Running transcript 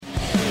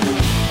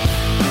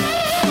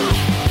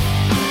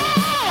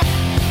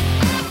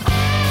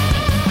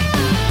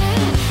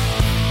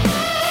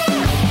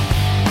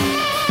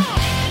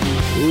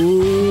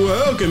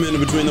Welcome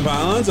into Between the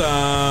Pylons.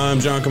 I'm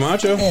John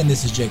Camacho. And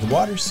this is Jacob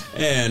Waters.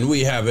 And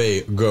we have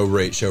a Go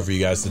Rate show for you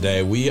guys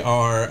today. We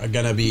are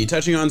going to be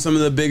touching on some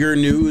of the bigger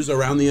news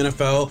around the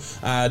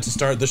NFL. To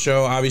start the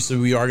show, obviously,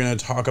 we are going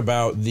to talk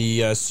about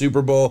the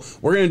Super Bowl.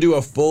 We're going to do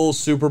a full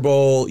Super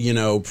Bowl,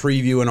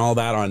 preview and all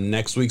that on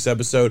next week's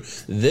episode.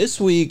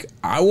 This week,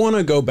 I want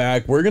to go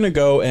back. We're going to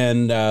go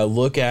and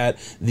look at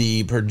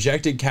the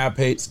projected cap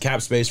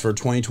space for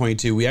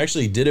 2022. We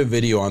actually did a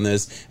video on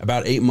this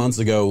about 8 months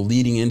ago,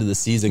 leading into the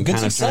season. Good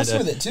success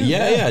with it too.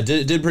 Yeah,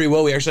 did pretty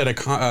well. We actually had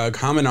a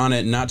comment on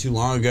it not too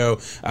long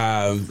ago,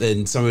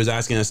 and somebody was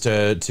asking us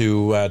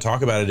to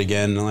talk about it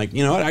again. And I'm like,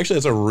 you know what? Actually,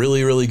 that's a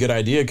really, really good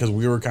idea because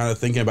we were kind of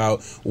thinking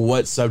about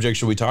what subject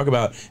should we talk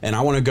about, and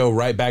I want to go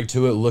right back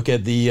to it. Look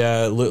at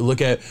the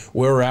look at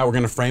where we're at. We're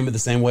going to frame it the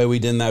same way we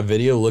did in that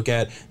video. Look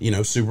at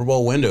Super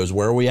Bowl windows.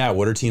 Where are we at?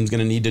 What are teams going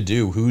to need to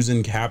do? Who's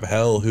in cap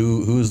hell?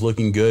 Who's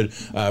looking good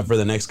for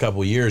the next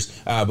couple of years?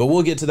 But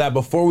we'll get to that.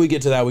 Before we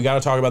get to that, we got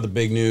to talk about the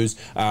big news.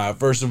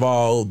 First of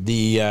all,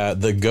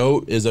 the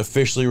GOAT is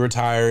officially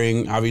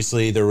retiring.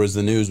 Obviously, there was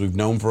the news we've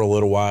known for a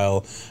little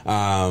while.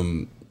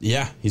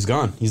 Yeah, he's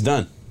gone. He's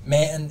done.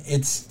 Man,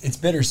 it's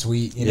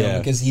bittersweet,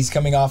 because he's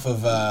coming off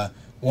of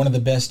one of the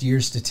best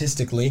years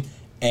statistically,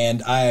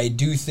 and I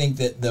do think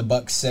that the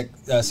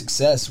Bucs'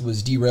 success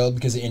was derailed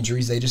because of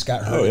injuries. They just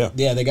got hurt. Oh,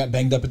 yeah. They got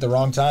banged up at the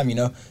wrong time.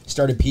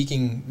 Started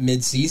peaking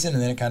mid-season,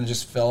 and then it kind of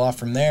just fell off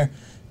from there.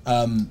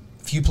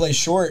 Few plays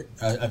short,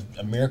 a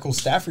miracle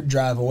Stafford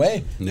drive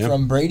away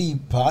from Brady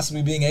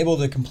possibly being able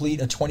to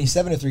complete a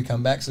 27-3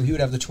 comeback, so he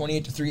would have the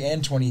 28-3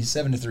 and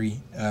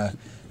 27-3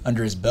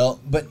 under his belt.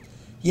 But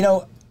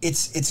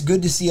it's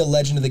good to see a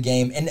legend of the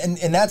game,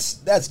 and that's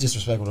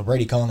disrespectful to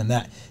Brady calling him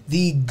that.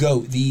 The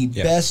GOAT, the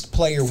best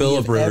player.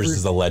 Phillip Rivers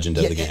is the legend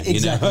of the game.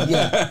 Exactly.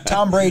 Yeah,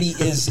 Tom Brady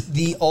is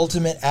the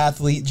ultimate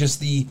athlete,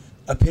 just the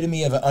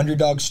epitome of an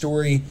underdog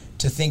story.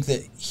 To think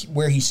that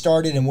where he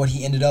started and what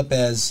he ended up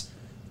as.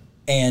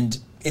 And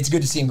it's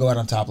good to see him go out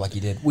on top like he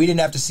did. We didn't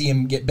have to see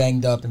him get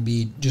banged up and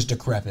be just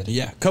decrepit.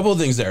 Yeah, a couple of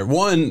things there.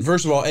 One,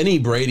 first of all, any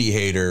Brady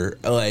hater,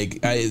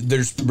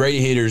 there's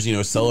Brady haters,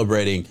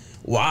 celebrating.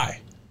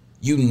 Why?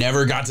 You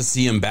never got to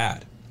see him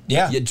bad.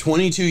 Yeah. You had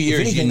 22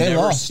 years, anything,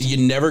 you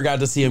never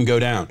got to see him go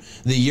down.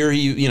 The year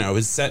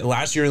his set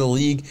last year in the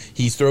league,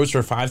 he throws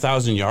for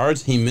 5,000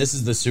 yards. He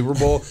misses the Super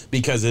Bowl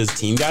because his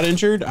team got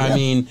injured. Yeah. I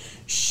mean,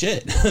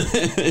 shit.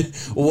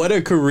 What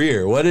a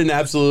career. What an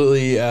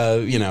absolutely,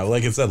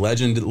 like I said,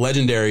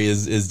 legendary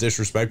is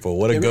disrespectful.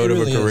 What a goat of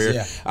a career.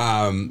 Is,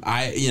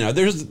 yeah.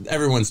 There's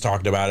everyone's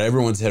talked about it.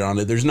 Everyone's hit on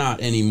it. There's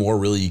not any more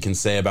really you can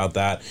say about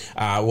that.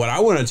 What I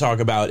want to talk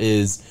about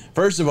is,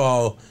 first of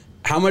all,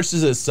 how much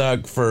does it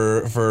suck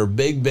for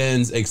Big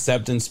Ben's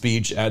acceptance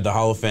speech at the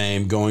Hall of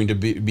Fame going to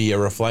be a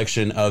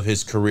reflection of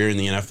his career in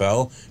the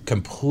NFL,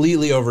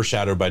 completely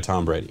overshadowed by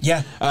Tom Brady?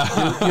 Yeah,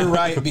 you're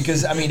right,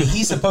 because,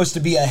 he's supposed to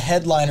be a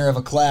headliner of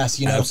a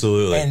class,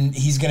 Absolutely. And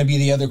he's going to be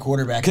the other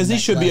quarterback. Because he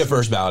should be a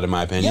first ballot, in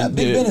my opinion. Yeah,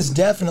 Big Ben is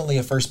definitely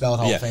a first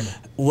ballot Hall of Famer.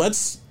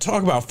 Let's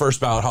talk about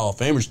first ballot Hall of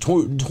Famers.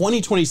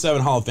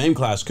 2027 Hall of Fame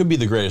class could be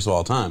the greatest of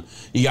all time.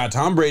 You got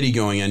Tom Brady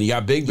going in. You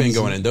got Big Ben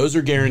going in. Those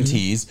are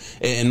guarantees,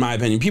 in my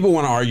opinion. People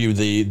want to argue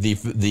the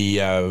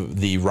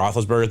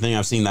Roethlisberger thing.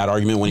 I've seen that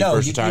argument when he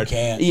first retired. You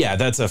can't. Yeah,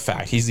 that's a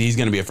fact. He's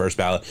going to be a first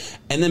ballot.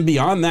 And then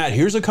beyond that,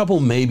 here's a couple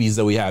maybes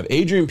that we have.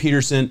 Adrian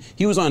Peterson,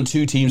 he was on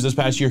 2 teams this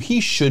past year. He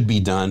should be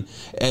done.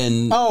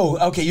 And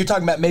okay, you're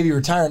talking about maybe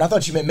retiring. I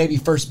thought you meant maybe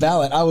first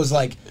ballot. I was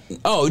like, maybe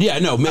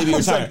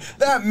retiring. Like,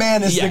 that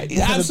man is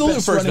the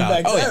absolute first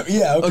ballot.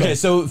 Okay,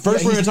 so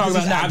first we're going to talk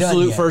about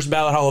absolute first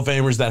ballot Hall of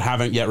Famers that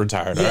haven't yet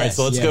retired. All right,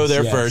 so let's go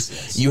there first.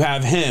 Yes. You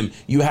have him.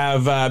 You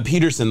have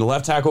Peterson, the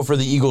left tackle for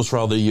the Eagles for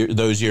all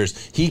those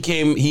years. He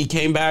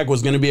came back,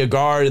 was going to be a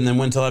guard, and then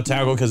went to left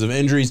tackle because of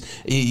injuries.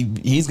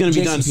 He's going to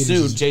be done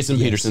soon. Jason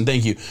Peterson,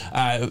 thank you.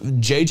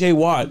 J.J.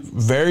 Watt,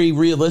 very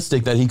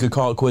realistic that he could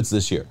call it quits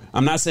this year.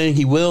 I'm not saying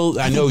he will.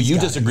 I know you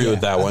disagree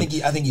with that one. I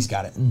think he's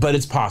got it. But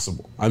it's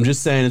possible. I'm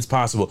just saying it's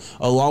possible.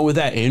 Along with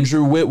that,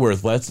 Andrew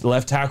Whitworth,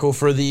 left tackle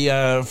for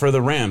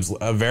the Rams.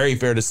 Very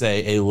fair to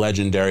say, a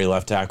legendary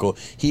left tackle.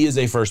 He is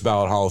a first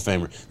ballot Hall of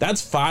Famer.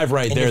 That's 5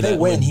 right there that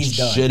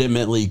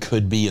legitimately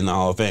could be in the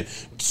Hall of Fame.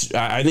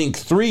 I think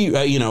 3,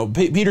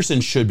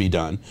 Peterson should be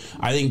done.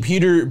 I think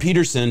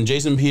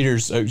Jason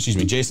Peters,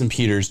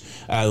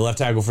 left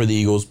tackle for the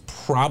Eagles,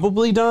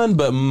 probably done,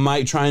 but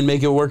might try and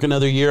make it work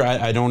another year.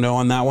 I don't know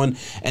on that one.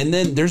 And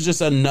then there's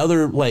just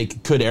another,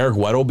 could Eric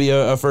Weddle be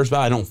a first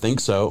ballot? I don't think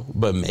so,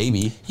 but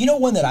maybe.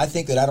 One that I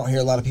think that I don't hear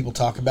a lot of people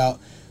talk about,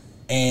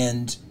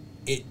 and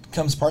it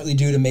comes partly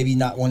due to maybe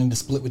not wanting to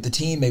split with the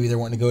team. Maybe they're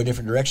wanting to go a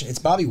different direction. It's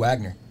Bobby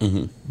Wagner.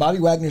 Mm-hmm. Bobby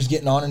Wagner's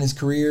getting on in his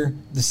career.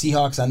 The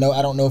Seahawks,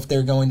 I don't know if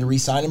they're going to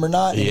re-sign him or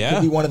not. Yeah. It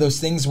could be one of those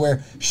things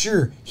where,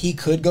 sure, he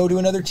could go to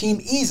another team,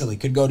 easily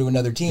could go to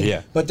another team.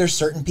 Yeah. But there's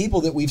certain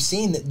people that we've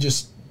seen that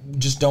just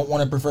don't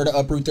want to prefer to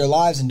uproot their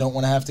lives and don't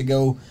want to have to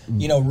go,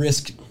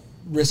 risk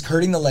risk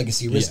hurting the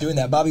legacy, risk doing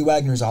that. Bobby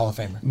Wagner's a Hall of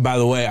Famer. By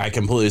the way, I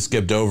completely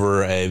skipped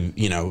over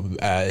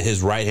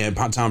his right hand,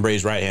 Tom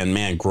Brady's right hand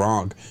man,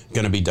 Gronk,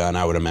 going to be done.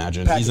 I would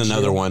imagine he's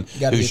another one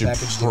who should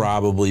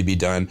probably be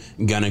done.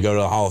 Going to go to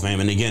the Hall of Fame,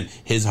 and again,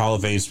 his Hall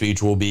of Fame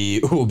speech will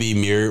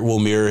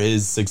mirror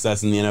his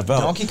success in the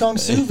NFL. Donkey Kong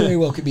Sue very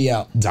well could be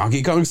out.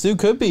 Donkey Kong Sue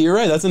could be. You're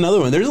right. That's another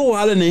one. There's a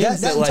lot of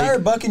names. That entire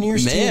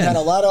Buccaneers team had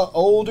a lot of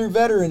older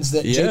veterans.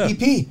 That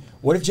JPP.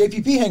 What if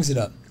JPP hangs it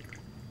up?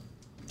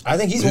 I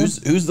think he's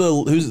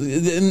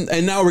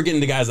and now we're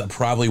getting to guys that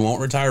probably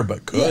won't retire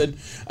but could.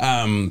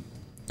 Yeah.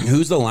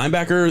 Who's the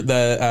linebacker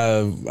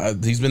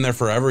that he's been there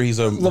forever? He's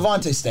a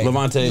Levante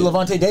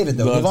David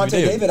though.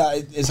 Levante David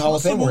is Hall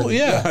of Fame worthy.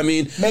 Yeah, I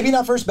mean, maybe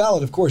not first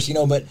ballot, of course,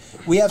 but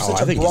we have such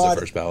a broad. He's the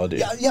first ballot.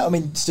 Yeah. I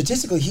mean,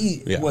 statistically,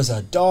 he was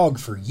a dog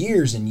for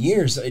years and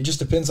years. It just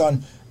depends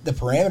on the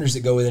parameters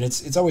that go with it.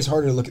 It's always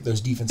harder to look at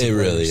those defensive. It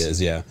really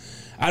is. Yeah.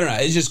 I don't know.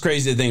 It's just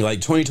crazy to think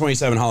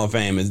 2027 Hall of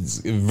Fame is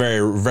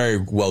very, very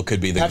well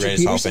could be the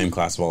greatest Hall of Fame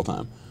class of all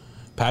time.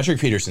 Patrick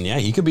Peterson,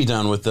 he could be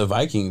done with the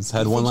Vikings.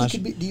 Had one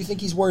last. Do you think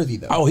he's worthy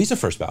though? Oh, he's a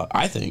first ballot.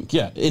 I think.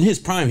 Yeah, in his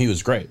prime, he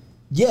was great.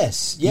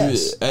 Yes.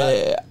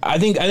 I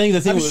think the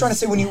thing. I was trying to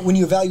say when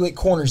you evaluate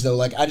corners though,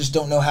 I just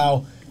don't know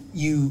how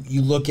you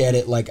look at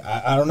it.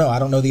 I don't know. I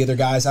don't know the other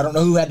guys. I don't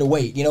know who had to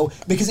wait.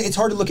 Because it's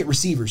hard to look at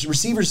receivers.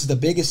 Receivers is the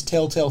biggest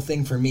telltale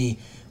thing for me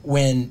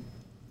when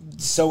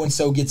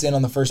so-and-so gets in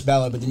on the first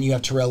ballot, but then you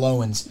have Terrell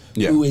Owens,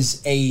 who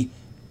is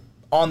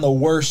on the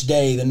worst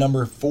day, the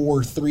number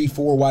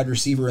 3-4 wide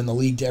receiver in the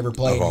league to ever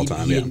play. Of all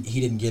time,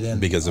 he didn't get in.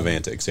 Because of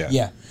antics,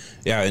 Yeah,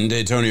 and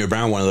Antonio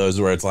Brown, one of those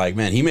where it's like,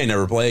 man, he may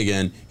never play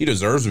again. He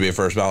deserves to be a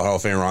first ballot Hall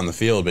of Famer on the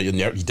field, but he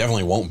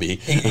definitely won't be.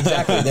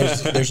 Exactly.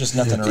 There's just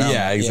nothing around.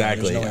 Yeah,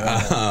 exactly.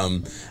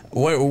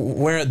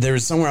 Where there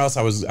was somewhere else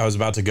I was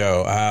about to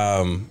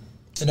go.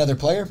 Another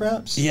player,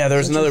 perhaps? Yeah, there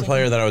was another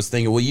player that I was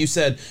thinking. Well, you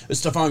said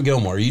Stephon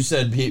Gilmore. You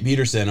said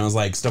Peterson. I was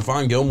like,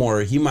 Stephon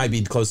Gilmore, he might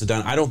be close to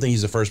done. I don't think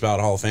he's a first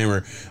ballot Hall of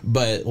Famer,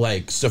 but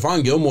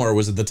Stephon Gilmore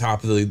was at the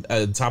top of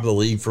the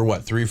league for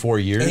what,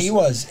 3-4 years? And he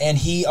was, and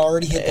he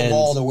already hit the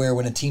wall to where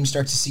when a team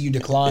starts to see you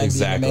decline,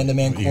 being a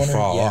man-to-man corner, you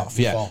fall off.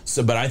 You yeah. fall.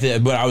 So, but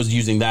I was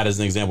using that as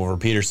an example for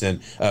Peterson.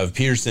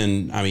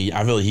 I mean,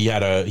 I feel like he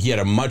had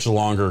a much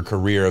longer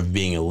career of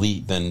being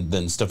elite than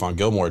Stephon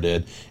Gilmore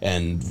did,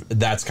 and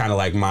that's kind of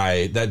like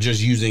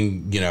just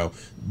using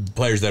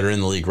players that are in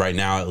the league right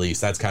now, at least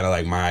that's kind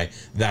of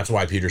that's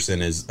why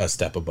Peterson is a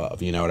step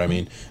above. You know what I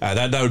mean?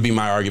 That would be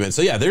my argument.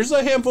 So there's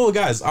a handful of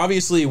guys.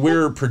 Obviously,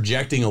 we're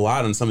projecting a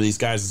lot on some of these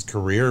guys'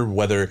 career,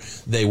 whether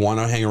they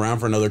want to hang around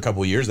for another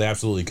couple of years, they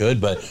absolutely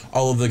could. But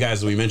all of the guys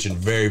that we mentioned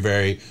very,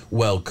 very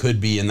well could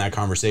be in that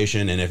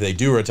conversation. And if they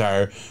do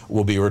retire,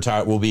 we'll be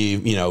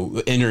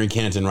entering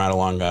Canton right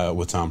along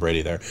with Tom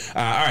Brady there.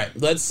 All right,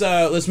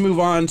 let's move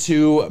on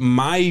to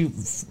my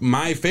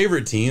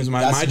favorite teams,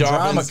 my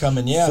Dolphins.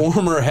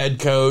 Former head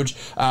coach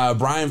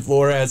Brian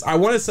Flores. I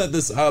want to set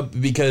this up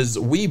because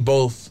we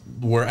both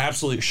were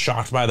absolutely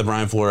shocked by the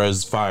Brian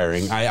Flores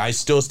firing. I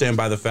still stand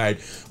by the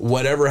fact,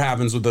 whatever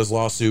happens with this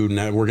lawsuit,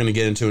 and we're going to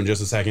get into in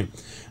just a second,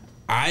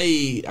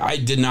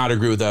 I did not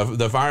agree with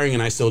the firing,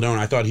 and I still don't.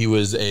 I thought he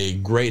was a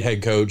great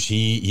head coach.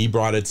 He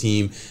brought a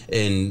team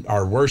in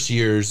our worst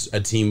years,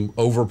 a team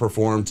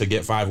overperformed to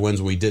get 5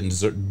 wins when we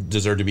didn't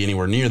deserve to be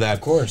anywhere near that.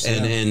 Of course.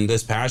 And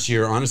this past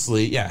year,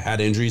 honestly,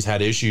 had injuries,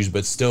 had issues,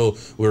 but still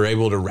we were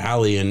able to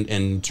rally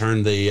and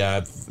turn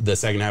the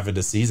second half of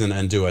the season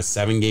into a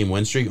 7-game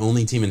win streak.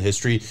 Only team in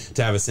history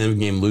to have a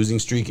 7-game losing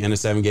streak and a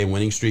 7-game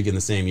winning streak in the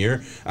same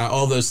year.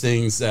 All those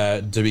things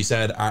to be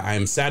said.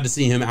 I'm sad to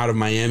see him out of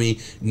Miami.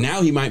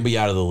 Now he might be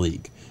out of the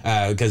league.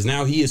 Because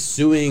now he is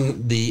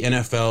suing the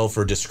NFL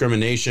for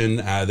discrimination.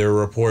 There are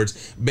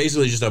reports,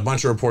 basically just a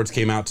bunch of reports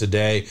came out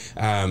today,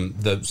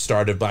 the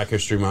start of Black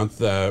History Month,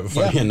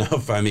 funny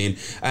enough. I mean,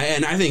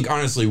 and I think,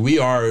 honestly, we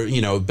are,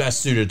 best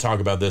suited to talk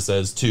about this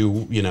as two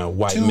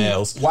white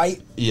males.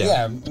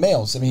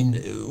 Males. I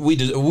mean,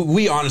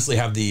 we honestly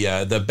have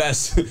the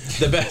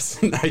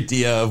best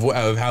idea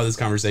of how this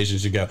conversation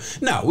should go.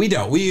 No, we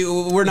don't.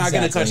 We're not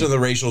going to touch on the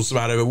racial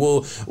side of it.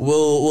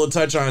 We'll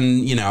touch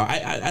on,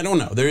 I don't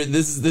know.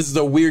 This is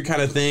a weird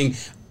kind of thing.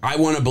 I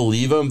want to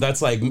believe him.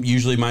 That's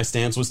usually my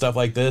stance with stuff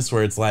like this,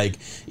 where it's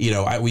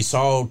we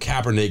saw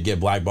Kaepernick get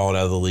blackballed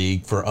out of the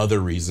league for other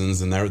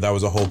reasons, and that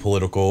was a whole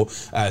political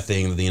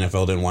thing that the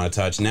NFL didn't want to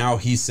touch. Now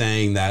he's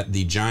saying that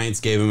the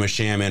Giants gave him a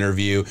sham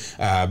interview.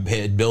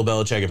 Bill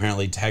Belichick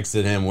apparently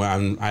texted him.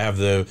 I have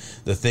the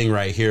thing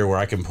right here where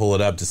I can pull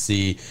it up to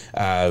see.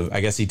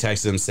 I guess he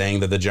texted him saying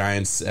that the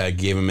Giants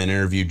gave him an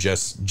interview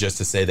just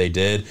to say they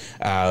did.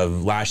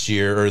 Last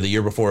year or the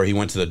year before, he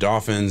went to the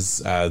Dolphins.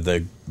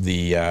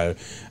 The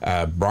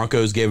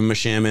Broncos gave him a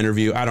sham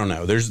interview. I don't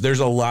know. There's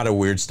a lot of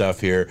weird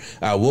stuff here.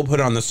 We'll put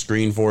on the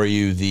screen for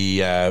you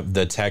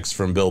the text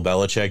from Bill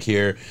Belichick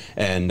here,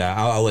 and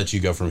I'll let you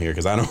go from here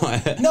because I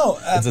don't. No,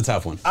 it's a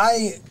tough one.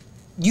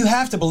 You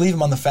have to believe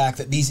him on the fact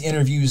that these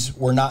interviews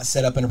were not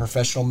set up in a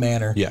professional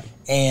manner. Yeah,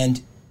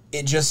 and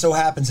it just so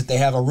happens that they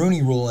have a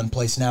Rooney Rule in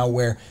place now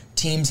where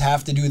teams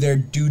have to do their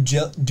due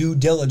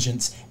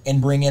diligence and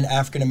bring in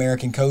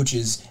African-American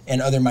coaches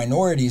and other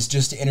minorities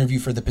just to interview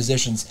for the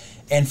positions.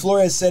 And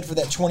Flores said for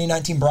that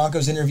 2019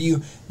 Broncos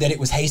interview that it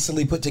was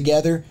hastily put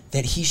together,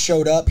 that he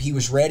showed up, he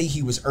was ready,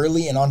 he was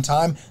early and on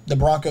time. The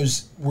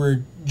Broncos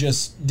were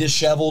just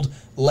disheveled,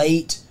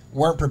 late,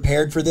 weren't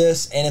prepared for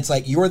this. And it's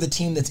like, you're the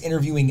team that's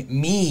interviewing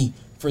me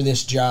for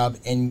this job,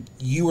 and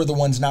you are the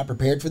ones not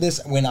prepared for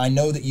this when I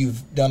know that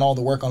you've done all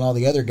the work on all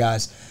the other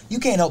guys. You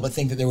can't help but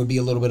think that there would be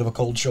a little bit of a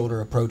cold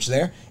shoulder approach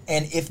there.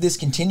 And if this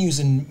continues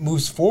and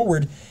moves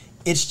forward,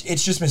 it's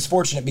just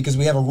misfortunate because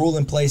we have a rule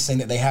in place saying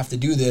that they have to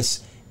do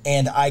this,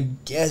 and I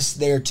guess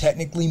they're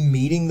technically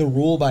meeting the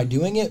rule by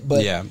doing it,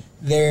 but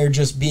they're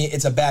just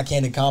it's a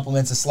backhanded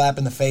compliment, it's a slap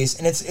in the face,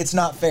 and it's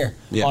not fair,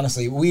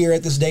 honestly. We are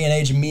at this day and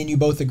age, and me and you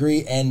both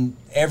agree, and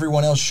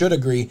everyone else should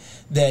agree,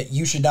 that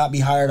you should not be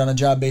hired on a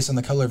job based on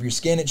the color of your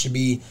skin. It should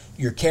be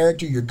your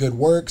character, your good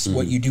works,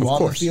 what you do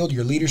on the field,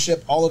 your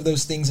leadership, all of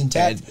those things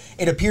intact.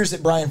 It appears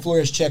that Brian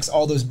Flores checks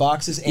all those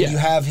boxes, and you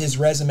have his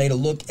resume to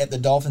look at the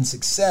Dolphins'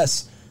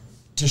 success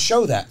to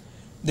show that.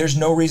 There's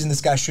no reason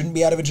this guy shouldn't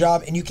be out of a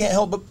job, and you can't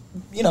help but,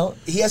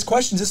 he has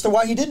questions as to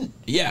why he didn't.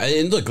 Yeah,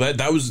 and look,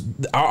 that was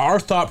our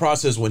thought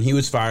process when he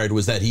was fired,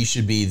 was that he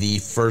should be the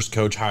first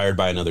coach hired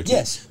by another team.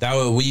 Yes. That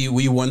we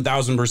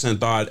 1,000%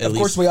 thought, at least. Of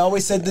course, we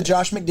always said the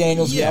Josh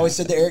McDaniels, we always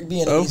said the Eric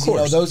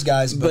Bieniemy, those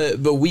guys. But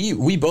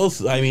we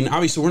both, I mean,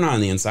 obviously we're not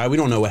on the inside. We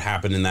don't know what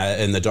happened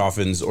in the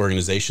Dolphins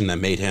organization that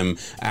made him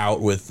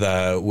out with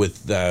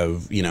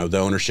the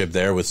ownership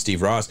there with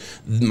Steve Ross.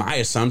 My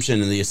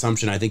assumption, and the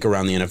assumption I think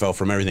around the NFL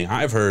from everything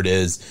I've heard,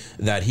 is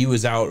that he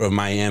was out of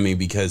Miami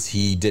because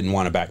he didn't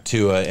want to back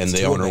Tua, and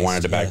the owner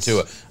wanted to back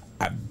Tua.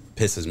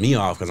 Pisses me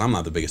off because I'm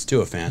not the biggest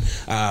Tua fan,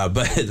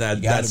 but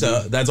that's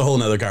a whole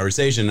nother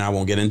conversation I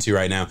won't get into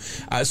right now.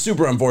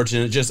 Super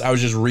unfortunate. I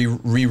was just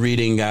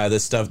rereading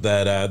this stuff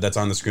that's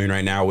on the screen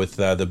right now with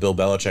the Bill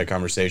Belichick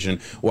conversation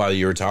while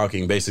you were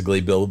talking. Basically,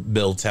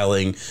 Bill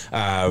telling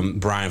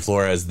Brian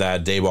Flores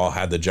that Daboll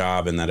had the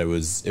job and that it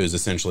was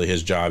essentially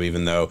his job,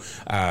 even though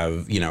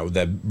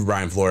that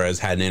Brian Flores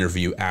had an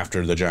interview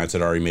after the Giants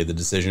had already made the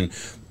decision.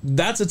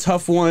 That's a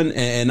tough one,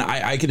 and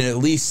I can at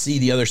least see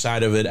the other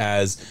side of it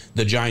as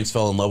the Giants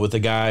fell in love with the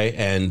guy,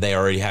 and they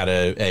already had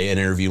an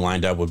interview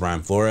lined up with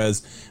Brian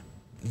Flores.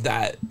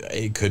 That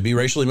it could be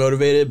racially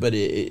motivated, but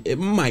it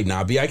might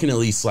not be. I can at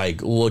least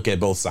look at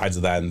both sides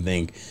of that and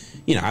think,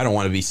 I don't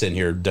want to be sitting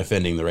here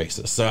defending the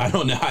racists. So I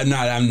don't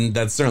know.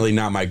 That's certainly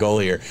not my goal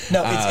here.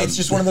 No, it's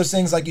just one of those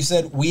things. Like you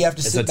said, we have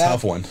to sit back. It's a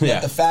tough one.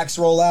 Let the facts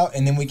roll out,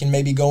 and then we can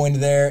maybe go into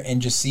there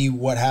and just see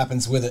what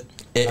happens with it.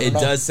 It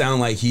does sound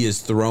like he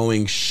is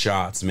throwing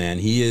shots, man.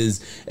 He is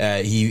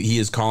he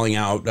is calling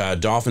out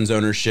Dolphins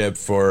ownership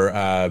for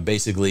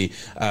basically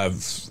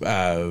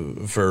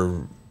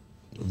for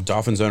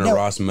Dolphins owner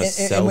Ross must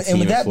sell team. And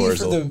would that be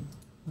for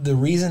the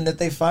reason that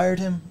they fired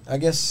him? I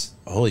guess.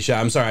 Holy shit!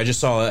 I'm sorry. I just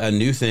saw a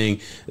new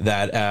thing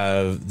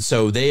that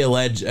so they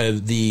allege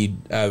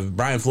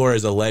Brian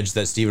Flores alleged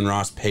that Stephen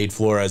Ross paid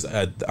Flores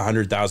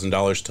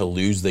 $100,000 to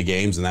lose the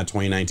games in that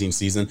 2019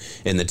 season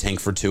in the tank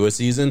for Tua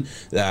season.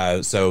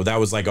 So that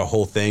was like a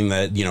whole thing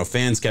that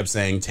fans kept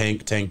saying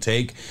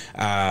tank.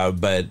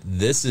 But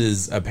this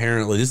is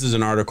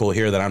an article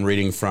here that I'm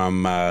reading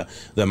from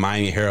the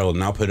Miami Herald,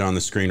 and I'll put it on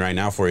the screen right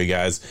now for you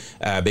guys.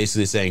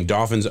 Basically saying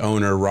Dolphins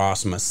owner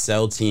Ross must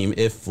sell team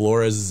if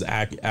Flores'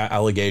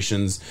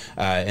 allegations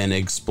an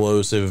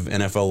explosive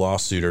NFL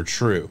lawsuit are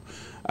true.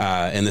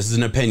 And this is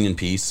an opinion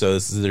piece, so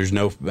there's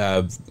no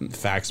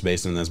facts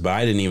based on this, but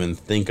I didn't even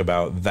think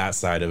about that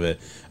side of it,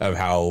 of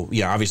how,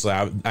 obviously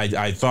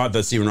I thought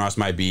that Stephen Ross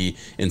might be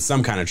in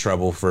some kind of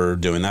trouble for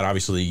doing that.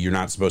 Obviously, you're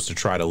not supposed to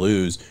try to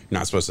lose. You're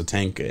not supposed to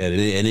tank at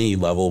any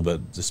level,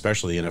 but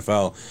especially the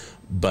NFL.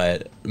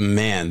 But,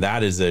 man,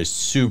 that is a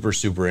super,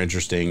 super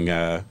interesting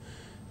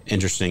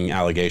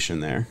allegation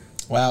there.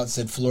 Wow, it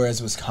said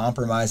Flores was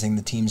compromising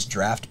the team's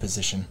draft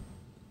position.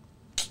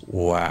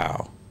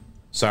 Wow.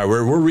 Sorry,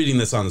 we're reading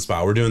this on the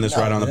spot. We're doing this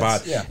right on the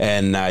spot,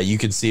 and you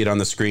can see it on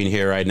the screen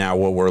here right now,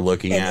 what we're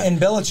looking at. And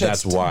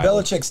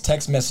Belichick's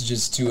text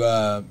messages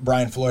to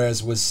Brian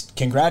Flores was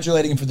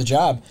congratulating him for the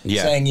job,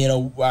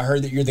 saying, I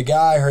heard that you're the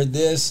guy, I heard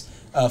this.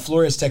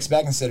 Flores texts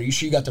back and said, are you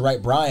sure you got the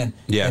right Brian?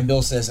 Yeah. And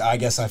Bill says, I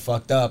guess I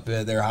fucked up.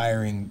 They're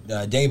hiring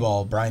Brian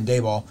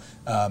Daboll.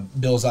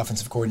 Bill's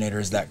offensive coordinator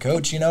is that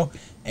coach,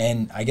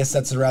 and I guess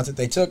that's the route that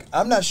they took.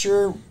 I'm not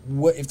sure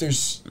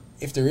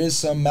if there is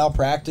some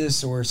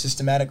malpractice or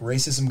systematic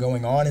racism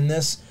going on in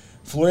this.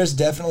 Flores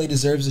definitely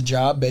deserves a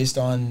job based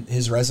on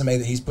his resume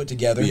that he's put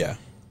together. Yeah.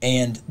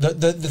 And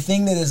the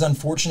thing that is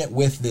unfortunate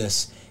with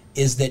this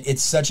is that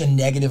it's such a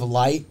negative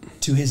light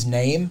to his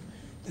name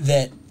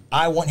that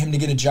I want him to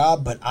get a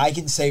job, but I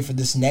can say for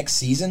this next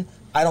season,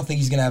 I don't think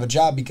he's going to have a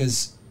job,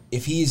 because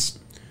if he's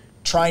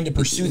trying to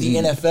pursue the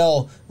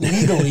NFL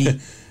legally,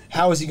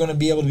 how is he going to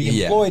be able to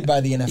be employed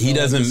by the NFL? He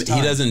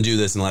doesn't do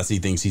this unless he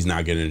thinks he's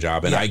not getting a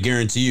job, and I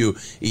guarantee you,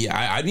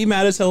 I'd be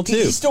mad as hell too.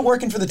 He's still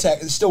working for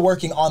still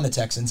working on the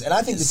Texans, and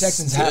I think the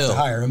Texans have to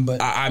hire him.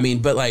 But I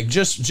mean, but like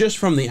just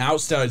from the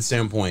outside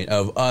standpoint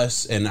of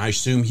us, and I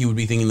assume he would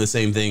be thinking the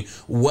same thing.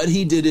 What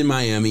he did in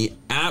Miami,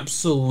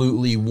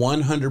 absolutely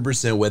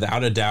 100%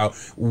 without a doubt,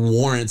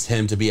 warrants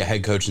him to be a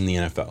head coach in the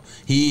NFL.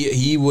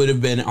 He would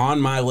have been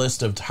on my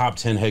list of top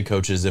 10 head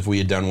coaches if we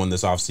had done one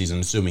this offseason,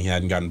 assuming he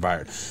hadn't gotten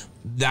fired.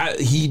 That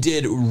he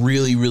did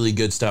really, really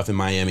good stuff in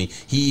Miami.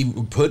 He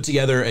put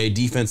together a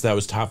defense that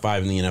was top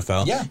 5 in the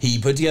NFL. Yeah. He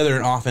put together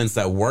an offense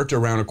that worked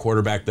around a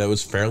quarterback that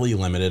was fairly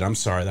limited. I'm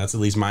sorry, that's at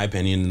least my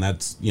opinion, and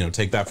that's,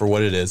 take that for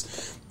what it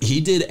is. He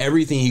did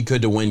everything he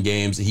could to win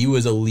games. He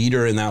was a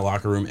leader in that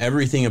locker room.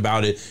 Everything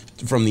about it,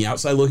 from the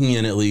outside looking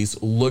in at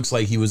least, looks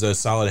like he was a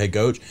solid head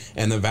coach.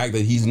 And the fact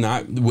that he's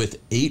not,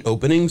 with 8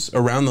 openings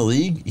around the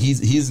league,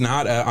 he's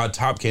not a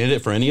top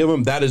candidate for any of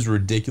them, that is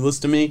ridiculous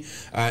to me.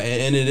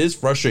 And it is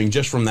frustrating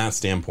just from that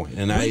standpoint.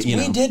 And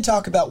we did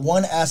talk about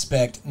one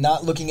aspect,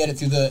 not looking at it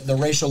through the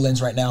racial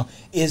lens right now,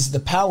 is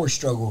the power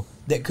struggle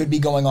that could be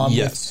going on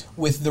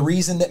with the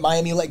reason that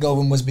Miami let go of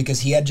him was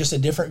because he had just a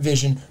different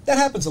vision. That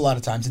happens a lot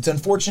of times. It's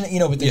unfortunate,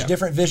 but there's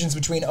different visions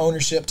between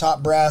ownership,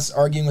 top brass,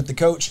 arguing with the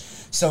coach.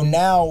 So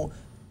now,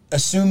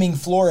 assuming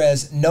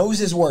Flores knows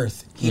his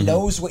worth, he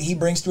knows what he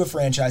brings to a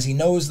franchise, he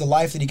knows the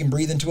life that he can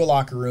breathe into a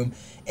locker room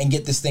and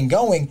get this thing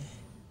going,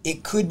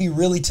 it could be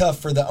really tough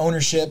for the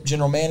ownership,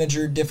 general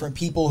manager, different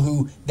people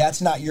who that's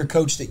not your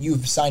coach that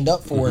you've signed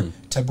up for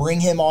to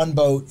bring him on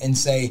boat and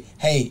say,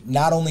 hey,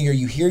 not only are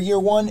you here year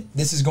one,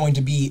 this is going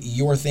to be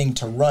your thing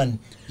to run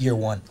year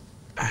one.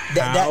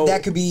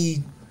 That could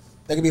be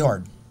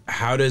hard.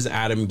 How does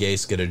Adam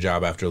Gase get a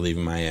job after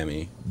leaving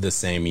Miami the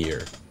same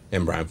year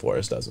and Brian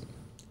Flores doesn't?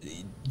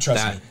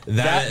 Trust me.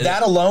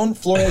 That alone,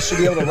 Flores should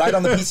be able to write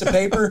on the piece of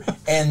paper,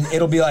 and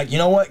it'll be like, you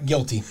know what,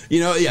 guilty. The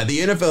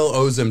NFL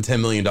owes him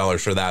 $10 million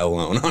for that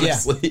alone,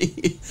 honestly.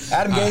 Yeah.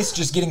 Adam Gase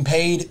just getting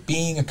paid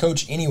being a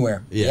coach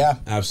anywhere. Yeah,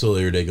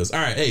 absolutely ridiculous. All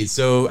right, hey,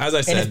 so as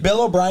I said... And if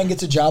Bill O'Brien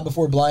gets a job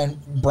before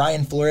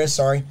Brian Flores,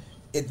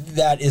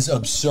 that is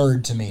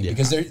absurd to me,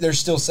 because they're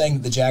still saying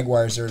that the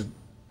Jaguars are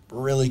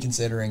really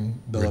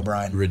considering Bill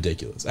O'Brien.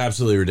 Ridiculous.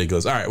 Absolutely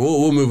ridiculous. All right,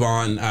 we'll move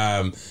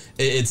on.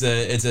 It's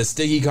a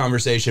sticky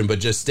conversation, but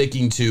just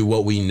sticking to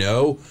what we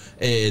know,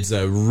 it's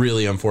a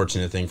really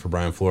unfortunate thing for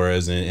Brian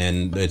Flores,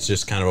 and it's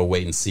just kind of a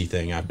wait and see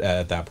thing at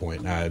that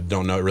point. I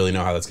don't really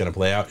know how that's going to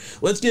play out.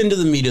 Let's get into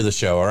the meat of the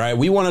show, all right?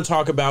 We want to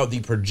talk about the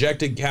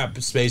projected cap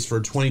space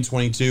for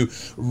 2022.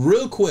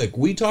 Real quick,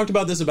 we talked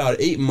about this about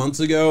 8 months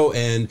ago,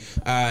 and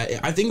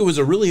I think it was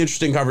a really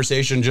interesting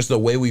conversation, just the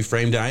way we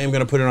framed it. I am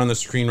going to put it on the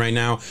screen right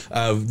now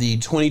of the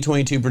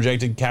 2022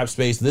 projected cap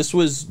space. This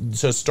was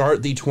to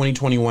start the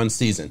 2021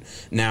 season.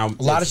 Now,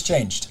 a lot has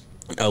changed.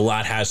 A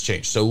lot has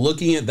changed. So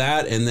looking at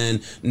that, and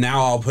then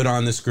now I'll put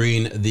on the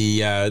screen the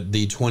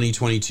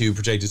 2022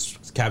 projected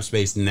cap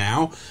space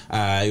now.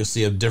 You'll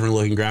see a different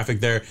looking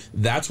graphic there.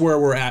 That's where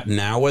we're at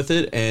now with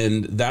it,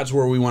 and that's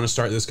where we want to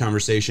start this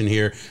conversation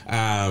here.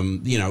 A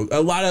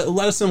lot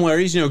of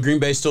similarities. Green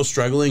Bay still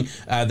struggling.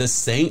 The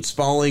Saints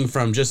falling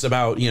from just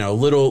about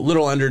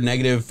little under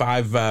negative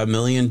 $5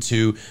 million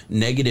to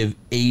negative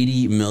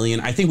 $80 million.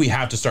 I think we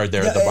have to start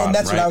there at the bottom. And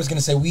that's right? what I was going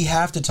to say. We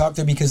have to talk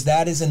there because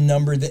that is a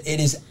number that it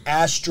is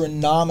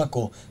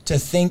astronomical to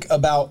think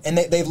about. And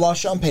they've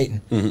lost Sean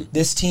Payton. Mm-hmm.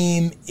 This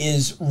team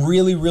is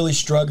really, really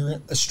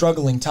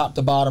struggling top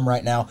to bottom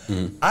right now.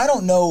 Mm-hmm. I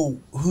don't know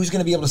who's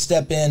going to be able to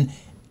step in.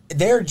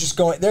 They're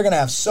going to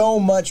have so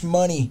much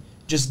money,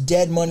 just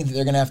dead money, that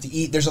they're going to have to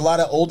eat. There's a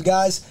lot of old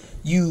guys.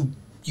 You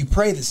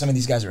pray that some of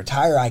these guys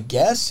retire, I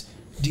guess.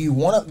 Do you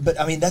want to? But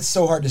I mean, that's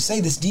so hard to say.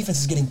 This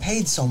defense is getting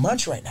paid so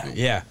much right now.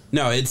 Yeah,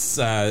 no, it's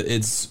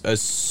a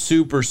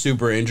super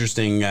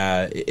interesting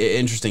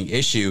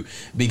issue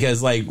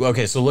because,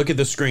 okay, so look at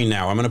the screen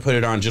now. I'm going to put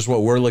it on just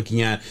what we're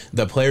looking at.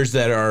 The players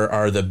that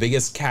are the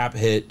biggest cap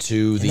hit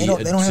to they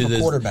don't have a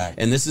quarterback.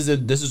 And this is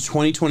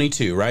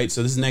 2022, right?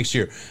 So this is next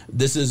year.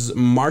 This is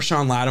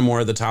Marshawn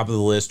Lattimore at the top of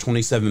the list,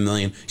 $27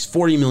 million. He's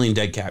 $40 million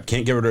dead cap.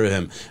 Can't get rid of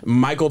him.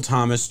 Michael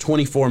Thomas,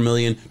 $24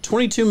 million,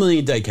 $22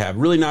 million dead cap.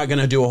 Really not going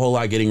to do a whole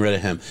lot getting rid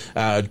of him.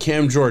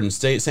 Cam Jordan,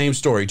 same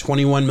story,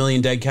 $21 million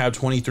dead cap,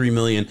 $23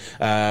 million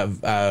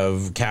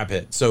of cap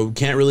hit. So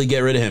can't really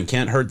get rid of him.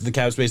 Can't hurt the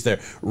cap space there.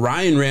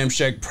 Ryan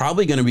Ramczyk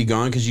probably going to be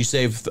gone because you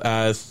save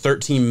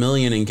 $13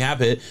 million in cap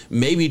hit.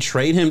 Maybe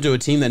trade him to a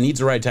team that needs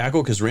a right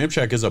tackle because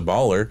Ramczyk is a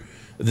baller.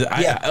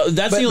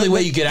 That's the only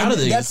way you get out of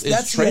this.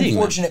 That's the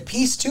unfortunate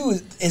piece too,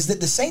 is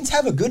that the Saints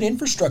have a good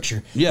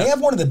infrastructure. Yeah. They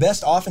have one of the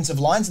best offensive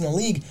lines in the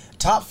league,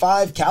 top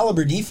 5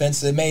 caliber defense.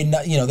 They may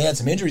not, they had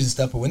some injuries and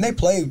stuff, but when they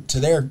play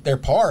to their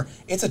par,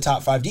 it's a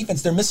top 5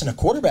 defense. They're missing a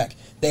quarterback.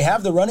 They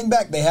have the running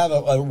back. They have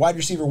a wide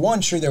receiver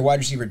one. Sure, their wide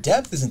receiver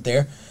depth isn't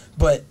there,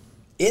 but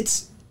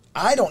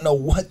I don't know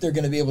what they're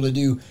going to be able to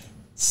do.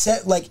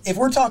 if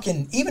we're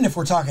talking, even if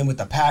we're talking with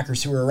the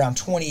Packers, who are around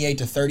 28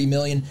 to 30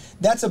 million,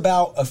 that's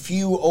about a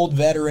few old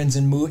veterans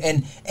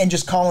and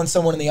just calling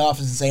someone in the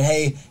office and saying,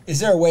 hey, is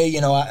there a way,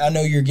 I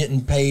know you're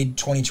getting paid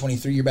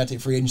 2023, you're about to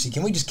hit free agency,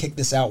 can we just kick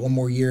this out one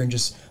more year and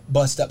just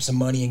bust up some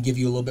money and give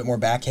you a little bit more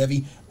back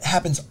heavy? It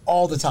happens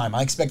all the time.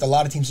 I expect a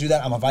lot of teams to do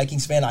that. I'm a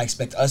Vikings fan. I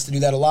expect us to do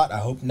that a lot. I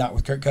hope not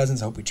with Kirk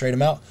Cousins. I hope we trade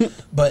him out.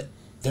 But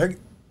they're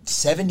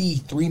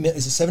 73 million.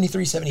 Is it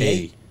 73,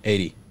 78?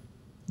 80.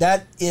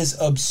 That is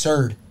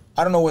absurd.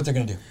 I don't know what they're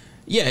going to do.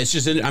 Yeah, it's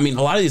just, I mean,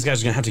 a lot of these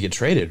guys are going to have to get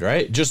traded,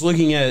 right? Just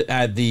looking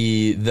at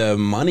the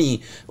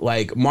money,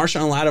 like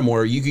Marshawn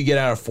Lattimore, you could get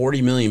out of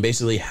 $40 million,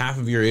 basically half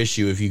of your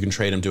issue if you can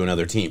trade him to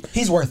another team.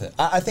 He's worth it.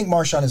 I think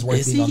Marshawn is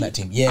worth being on that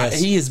team. Yes.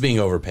 He is being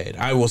overpaid.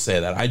 I will say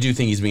that. I do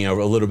think he's being a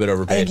little bit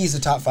overpaid. I think he's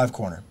a top 5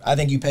 corner. I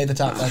think you pay the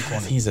top 5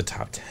 corner. He's a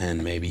top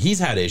 10, maybe. He's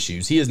had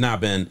issues. He has not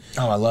been.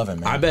 Oh, I love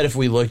him, man. I bet if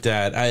we looked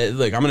at, I'm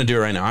going to do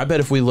it right now. I bet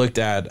if we looked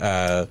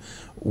at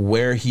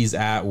where he's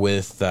at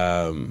with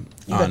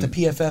you got the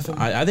PFF him?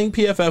 I think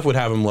PFF would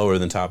have him lower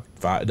than top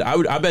 5.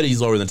 I bet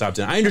he's lower than top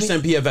 10. I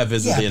understand PFF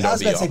isn't the end all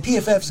be all. I was about to say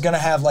PFF is going to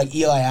have like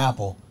Eli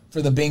Apple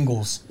for the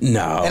Bengals.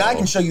 No. And I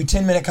can show you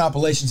 10-minute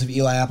compilations of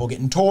Eli Apple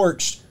getting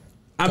torched.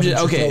 I'm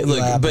just okay.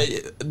 Look, but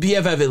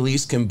PFF at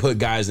least can put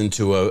guys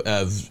into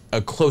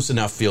a close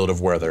enough field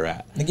of where they're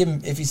at. And give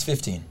him if he's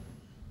 15.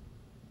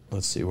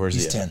 Let's see, where's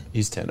he? He's 10.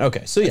 He's 10.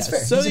 Okay, so yeah,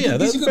 so yeah,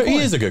 that's fair. He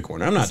is a good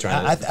corner. I'm not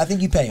trying to. I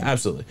think you pay him.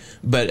 Absolutely,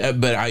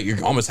 but you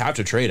almost have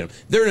to trade him.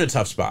 They're in a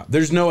tough spot.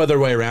 There's no other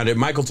way around it.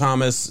 Michael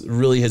Thomas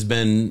really has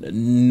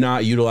been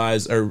not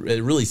utilized, or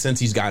really since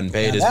he's gotten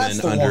paid has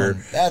been under.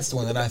 That's the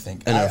one that I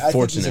think. An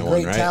unfortunate he's a great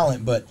one, right?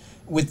 talent, but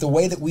with the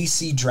way that we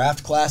see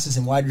draft classes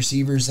and wide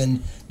receivers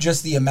and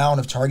just the amount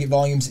of target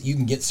volumes that you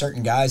can get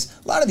certain guys,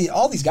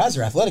 all these guys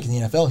are athletic in the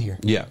NFL here.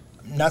 Yeah.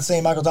 I'm not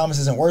saying Michael Thomas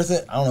isn't worth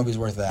it. I don't know if he's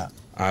worth that.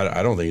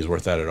 I don't think he's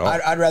worth that at all.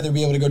 I'd rather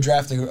be able to go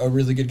draft a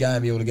really good guy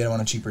and be able to get him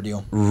on a cheaper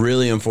deal.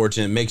 Really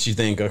unfortunate. Makes you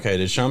think, okay,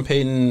 does Sean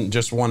Payton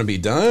just want to be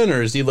done,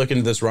 or is he looking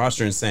at this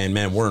roster and saying,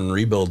 man, we're in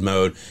rebuild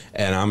mode,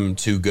 and I'm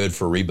too good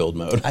for rebuild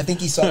mode? I think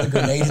he saw the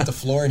grenade hit the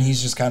floor, and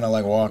he's just kind of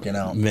like walking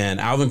out. Man,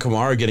 Alvin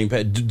Kamara getting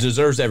paid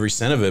deserves every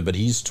cent of it, but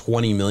he's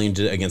 $20 million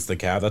against the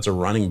cap. That's a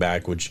running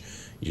back, which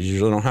you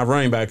usually don't have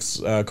running backs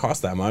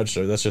cost that much.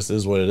 So that's just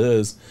is what it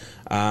is.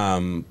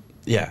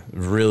 Yeah,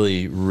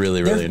 really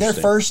interesting. Their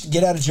first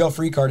get out of jail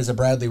free card is a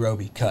Bradley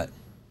Roby cut.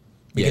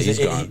 Because he's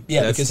gone.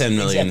 That's $10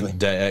 million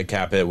exactly.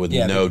 Cap hit with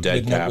no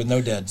dead cap. With no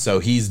dead. So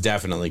he's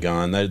definitely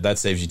gone. That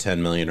saves you $10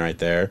 million right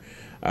there.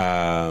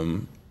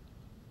 Jameis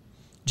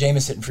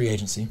hitting free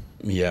agency.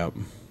 Yeah.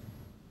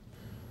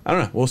 I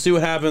don't know. We'll see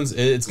what happens.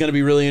 It's going to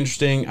be really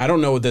interesting. I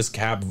don't know what this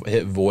cap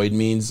hit void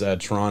means.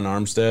 Teron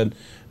Armstead.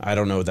 I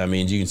don't know what that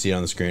means. You can see it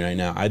on the screen right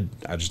now.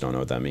 I just don't know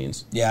what that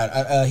means.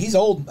 Yeah, he's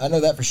old. I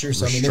know that for sure.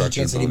 So there's a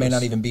chance that he may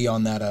not even be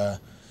on that.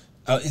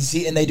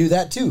 See, and they do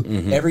that too.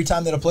 Mm-hmm. Every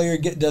time that a player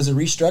does a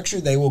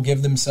restructure, they will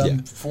give them some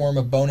form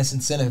of bonus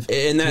incentive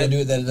and to do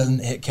it that it doesn't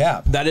hit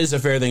cap. That is a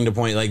fair thing to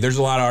point. Like, there's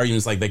a lot of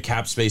arguments like the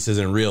cap space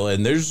isn't real,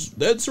 and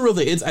that's a real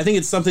thing. I think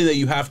it's something that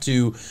you have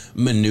to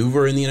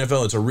maneuver in the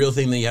NFL. It's a real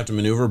thing that you have to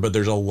maneuver, but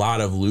there's a lot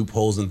of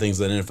loopholes and things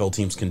that NFL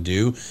teams can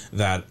do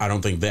that I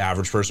don't think the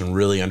average person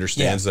really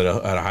understands at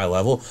a high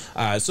level.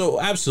 So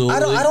absolutely,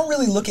 I don't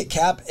really look at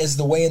cap as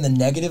the way in the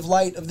negative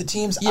light of the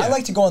teams. I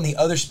like to go on the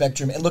other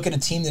spectrum and look at a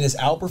team that is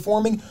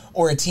outperforming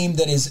or a team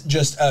that is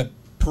just a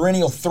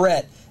perennial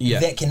threat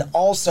that can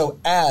also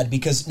add,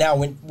 because now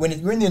when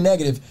you're in the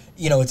negative,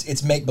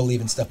 it's make believe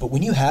and stuff, but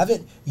when you have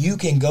it, you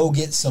can go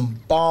get some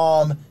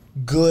bomb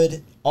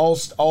good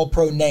all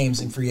pro names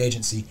in free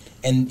agency,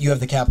 and you have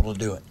the capital to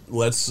do it.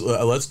 Let's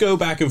go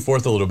back and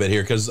forth a little bit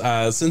here, because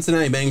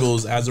Cincinnati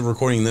Bengals, as of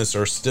recording this,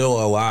 are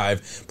still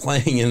alive,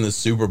 playing in the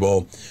Super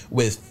Bowl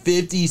with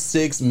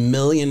 $56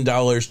 million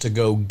to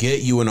go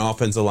get you an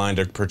offensive line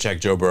to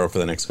protect Joe Burrow for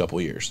the next couple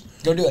of years.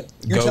 Go do it.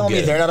 You're telling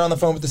me they're not on the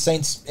phone with the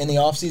Saints in the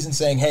offseason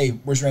saying, hey,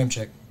 where's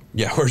Ramczyk?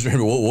 Yeah,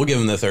 we'll give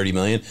them the $30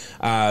 million.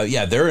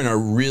 They're in a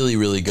really,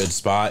 really good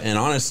spot, and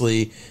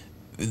honestly,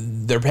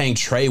 they're paying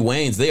Trey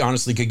Waynes. They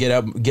honestly could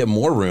get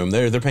more room.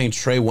 They're paying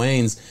Trey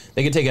Waynes.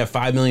 They could take a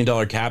 $5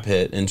 million cap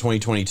hit in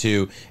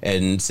 2022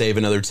 and save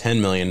another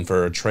 $10 million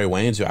for Trey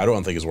Waynes, who I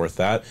don't think is worth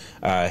that.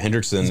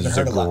 Hendrickson is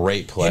a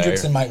great player.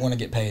 Hendrickson might want to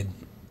get paid.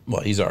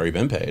 Well, he's already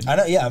been paid. I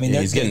know. Yeah, I mean,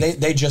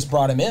 they just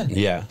brought him in.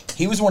 Yeah,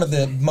 he was one of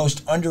the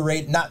most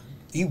underrated.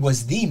 He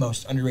was the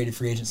most underrated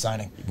free agent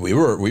signing. We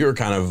were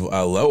kind of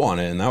low on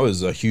it, and that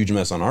was a huge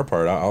mess on our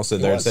part. I'll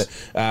sit there and say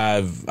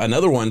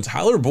another one.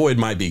 Tyler Boyd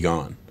might be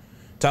gone.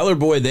 Tyler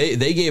Boyd,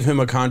 they gave him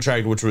a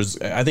contract which was,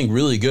 I think,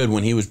 really good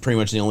when he was pretty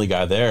much the only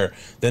guy there.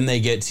 Then they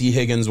get T.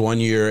 Higgins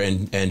 1 year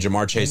and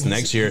Jamar Chase the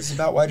next year. It's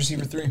about wide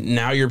receiver 3.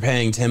 Now you're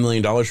paying $10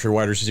 million for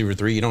wide receiver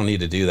 3. You don't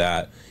need to do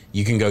that.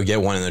 You can go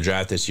get one in the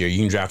draft this year. You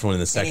can draft one in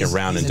the second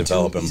round and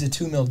develop him. He's a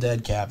 $2 million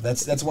dead cap.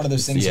 That's one of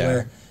those things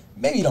where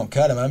maybe you don't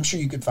cut him. I'm sure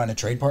you could find a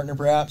trade partner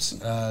perhaps.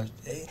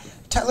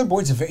 Tyler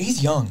Boyd's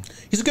he's young.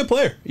 He's a good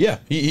player. Yeah,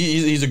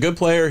 he's a good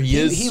player. He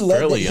is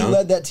fairly young. He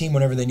led that team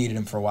whenever they needed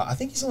him for a while. I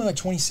think he's only like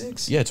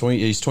 26. Yeah,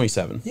 he's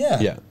 27.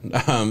 Yeah.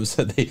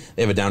 So they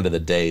have it down to the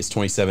days,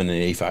 27 and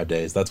 85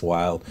 days. That's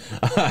wild.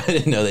 I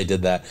didn't know they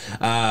did that.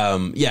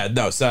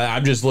 So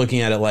I'm just looking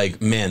at it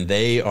like, man,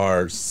 they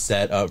are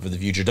set up for the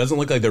future. Doesn't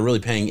look like they're really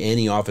paying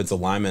any offensive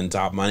linemen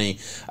top money.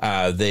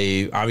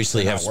 They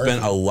obviously have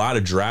spent a lot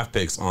of draft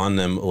picks on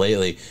them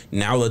lately.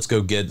 Now let's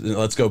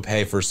go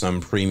pay for some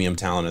premium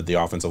talent at the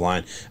offensive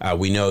line.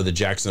 We know the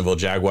Jacksonville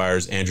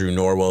Jaguars, Andrew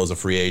Norwell is a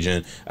free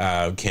agent.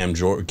 Cam,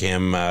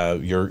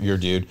 your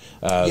dude,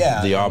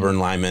 the Auburn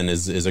lineman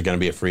is going to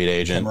be a free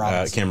agent.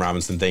 Cam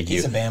Robinson, thank you.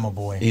 He's a Bama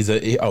boy. He's a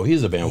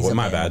Bama boy.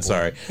 My bad.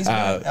 Sorry.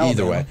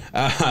 Either way,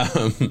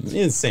 in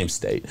the same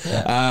state.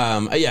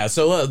 Yeah.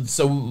 So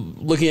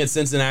looking at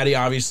Cincinnati,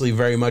 obviously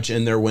very much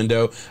in their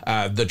window.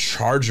 The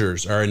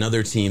Chargers are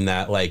another team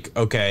that, like,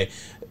 okay,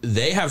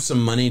 they have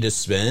some money to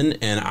spend,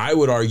 and I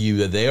would argue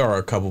that they are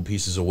a couple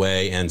pieces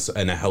away and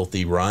a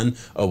healthy run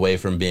away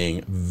from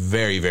being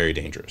very, very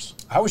dangerous.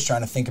 I was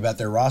trying to think about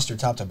their roster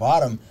top to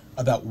bottom,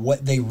 about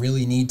what they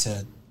really need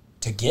to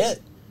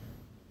get.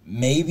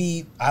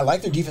 Maybe I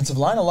like their defensive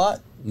line a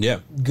lot. Yeah.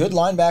 Good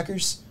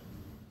linebackers.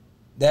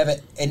 They have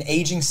an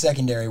aging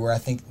secondary where I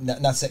think,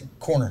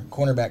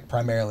 cornerback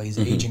primarily is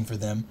aging for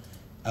them.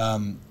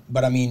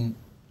 But, I mean,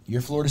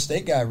 your Florida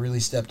State guy really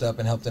stepped up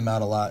and helped them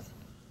out a lot.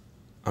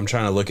 I'm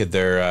trying to look at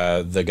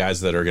their the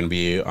guys that are going to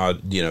be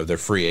their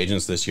free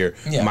agents this year.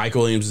 Yeah. Mike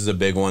Williams is a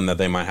big one that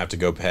they might have to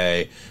go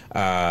pay.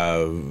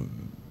 I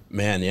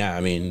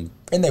mean,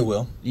 and they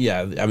will.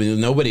 Yeah, I mean,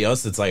 nobody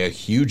else that's like a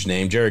huge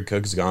name. Jared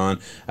Cook's gone.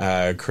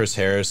 Chris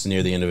Harris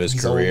near the end of his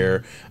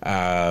career.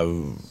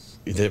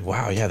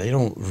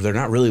 They're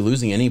not really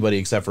losing anybody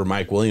except for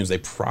Mike Williams. They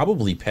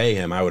probably pay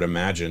him, I would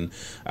imagine.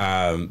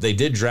 They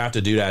did draft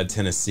a dude out of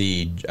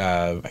Tennessee.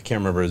 I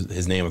can't remember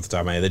his name off the top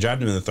of my head. They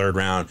drafted him in the third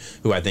round,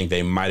 who I think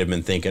they might have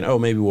been thinking, oh,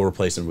 maybe we'll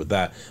replace him with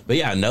that. But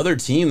yeah, another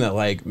team that,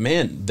 like,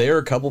 man, they're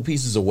a couple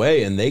pieces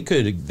away, and they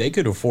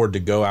could afford to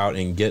go out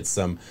and get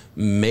some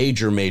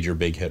major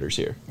big hitters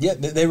here. Yeah,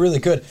 they really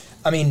could.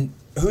 I mean,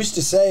 who's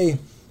to say?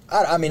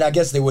 I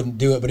guess they wouldn't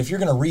do it, but if you're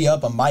going to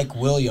re-up a Mike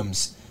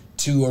Williams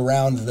to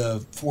around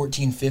the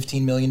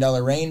 $14-15 million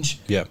range.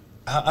 Yeah.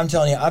 I'm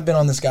telling you, I've been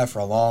on this guy for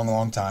a long,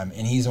 long time,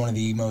 and he's one of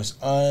the most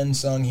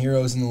unsung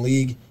heroes in the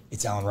league.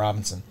 It's Allen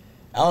Robinson.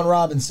 Allen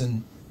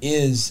Robinson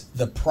is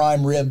the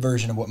prime rib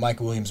version of what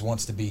Mike Williams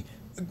wants to be.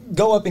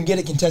 Go up and get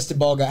a contested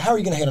ball guy. How are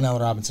you going to hate on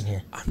Allen Robinson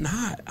here? I'm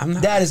not.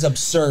 That is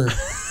absurd.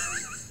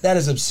 That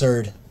is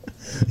absurd.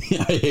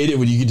 Yeah, I hate it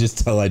when you can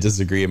just tell I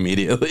disagree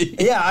immediately.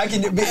 Yeah, I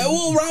can.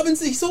 Well,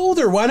 Robinson, he's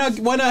older. Why not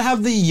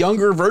have the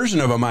younger version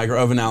of an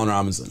Allen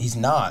Robinson? He's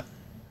not.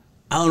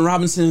 Allen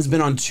Robinson has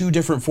been on 2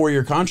 different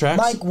 4-year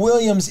contracts. Mike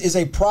Williams is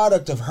a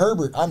product of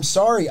Herbert. I'm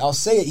sorry, I'll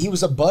say it. He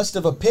was a bust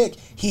of a pick.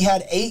 He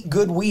had 8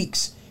 good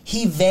weeks.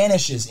 He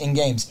vanishes in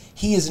games.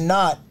 He is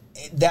not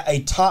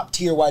a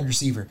top-tier wide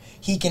receiver.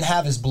 He can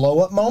have his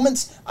blow-up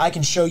moments. I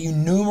can show you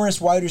numerous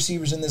wide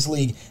receivers in this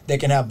league that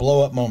can have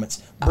blow-up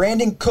moments.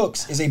 Brandon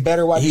Cooks is a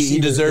better wide receiver.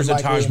 He deserves a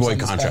Taj Boyd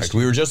contract.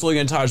 We were just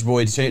looking at Taj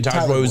Boyd.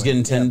 Taj Boyd was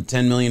getting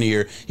 $10 million a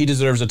year. He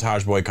deserves a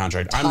Taj Boyd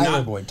contract.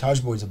 Taj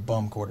Boyd's a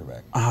bum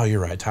quarterback. Oh,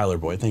 you're right. Tyler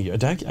Boyd. Thank you.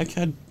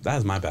 That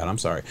is my bad. I'm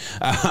sorry.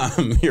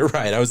 You're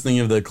right. I was thinking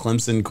of the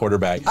Clemson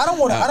quarterback. I don't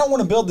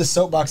want to build this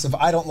soapbox of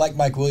I don't like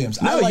Mike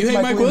Williams. No, you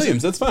hate Mike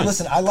Williams. That's fine.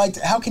 Listen,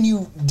 how can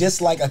you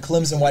dislike a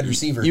Clemson wide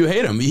receiver? You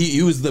hate him.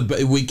 He was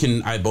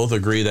I both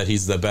agree that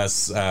he's the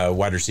best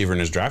wide receiver in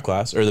his draft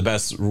class, or the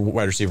best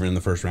wide receiver in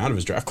the first round of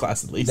his draft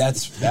class, at least.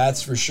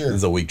 That's for sure.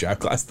 It's a weak draft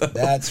class, though.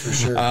 That's for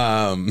sure.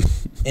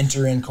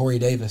 Enter in Corey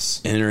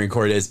Davis. Enter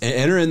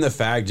in the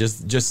fact,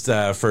 just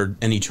for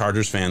any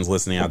Chargers fans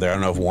listening out there, I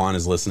don't know if Juan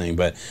is listening,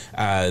 but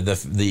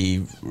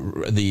the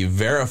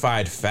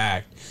verified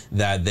fact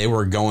that they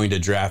were going to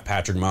draft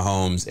Patrick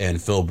Mahomes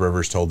and Philip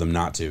Rivers told them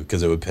not to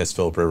because it would piss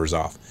Philip Rivers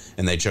off.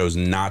 And they chose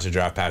not to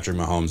draft Patrick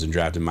Mahomes and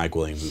drafted Mike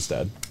Williams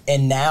instead.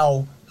 And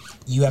now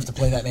you have to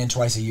play that man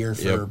twice a year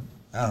for,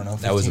 I don't know,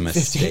 15, that was a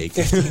mistake.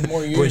 15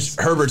 more years. Which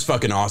Herbert's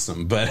fucking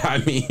awesome, but I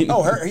mean...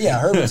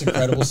 Herbert's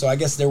incredible. So I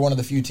guess they're one of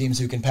the few teams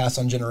who can pass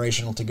on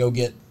generational to go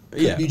get...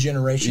 Could be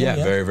generational. Yeah,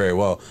 very, very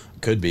well.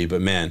 Could be,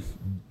 but man,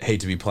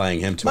 hate to be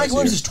playing him twice. Mike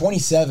Williams is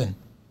 27.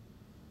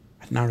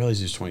 I did not realize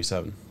he was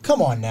 27.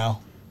 Come on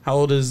now. How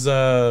old is...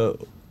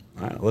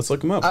 All right, let's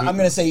look him up. I'm going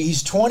to say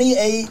he's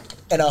 28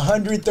 and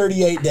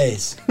 138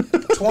 days.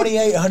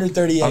 28,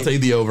 138. I'll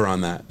take the over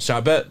on that.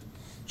 Shot bet?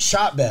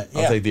 Shot bet,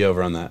 yeah. I'll take the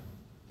over on that.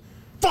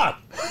 Fuck!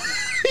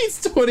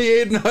 He's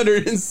 28 and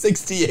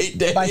 168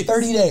 days. By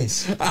 30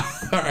 days.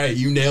 All right,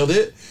 you nailed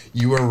it.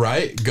 You were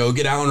right. Go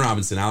get Allen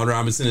Robinson. Allen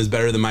Robinson is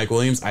better than Mike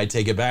Williams. I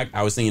take it back.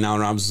 I was thinking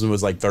Allen Robinson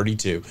was like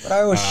 32. But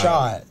I was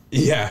shot.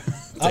 Yeah.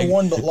 I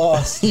won but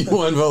lost. You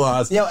won but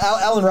lost. You know,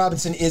 Allen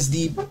Robinson is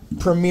the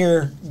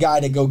premier guy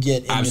to go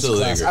get in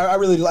Absolutely this class. I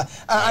really like.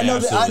 I know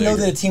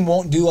that a team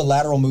won't do a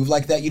lateral move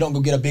like that. You don't go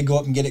get a big go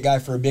up and get it guy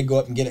for a big go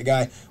up and get it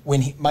guy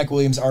when Mike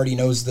Williams already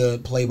knows the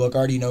playbook,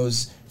 already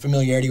knows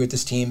familiarity with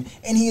this team,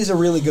 and he is a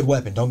really good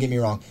weapon. Don't get me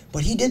wrong,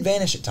 but he did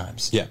vanish at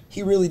times. Yeah,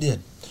 he really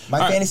did.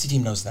 My fantasy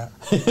team knows that.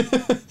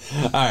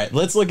 All right,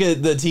 let's look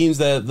at the teams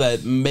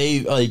that may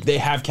they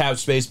have cap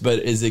space,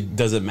 but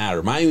does it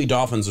matter? Miami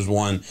Dolphins is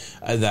one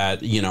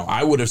that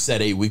I would have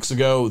said 8 weeks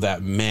ago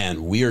that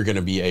man, we are going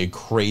to be a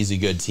crazy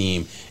good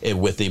team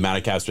with the amount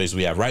of cap space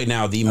we have right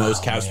now, the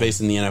most cap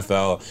space in the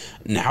NFL.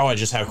 Now I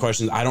just have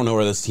questions. I don't know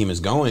where this team is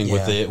going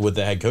with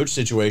the head coach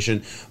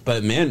situation,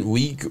 but man,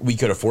 we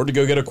could afford to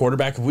go get a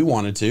quarterback if we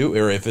wanted to,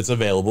 or if it's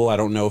available. I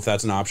don't know if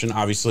that's an option.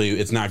 Obviously,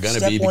 it's not going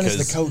to be because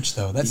is the coach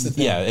though. That's the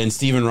thing. Yeah. And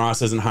Stephen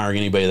Ross isn't hiring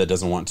anybody that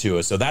doesn't want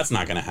to, so that's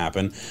not going to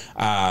happen,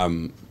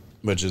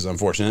 which is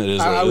unfortunate.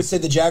 I would say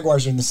the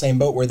Jaguars are in the same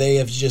boat where they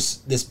have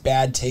just this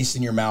bad taste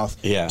in your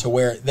mouth to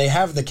where they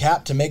have the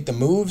cap to make the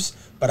moves,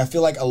 but I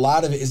feel like a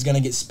lot of it is going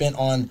to get spent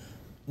on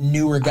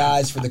newer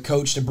guys for the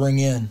coach to bring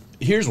in.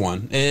 Here's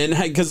one, and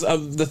because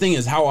the thing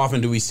is, how often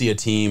do we see a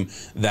team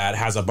that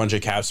has a bunch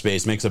of cap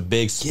space, makes a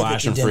big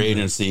splash in free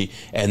agency,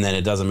 and then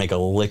it doesn't make a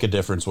lick of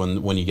difference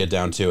when you get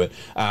down to it?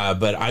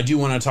 But I do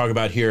want to talk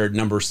about here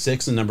number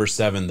 6 and number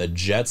 7, the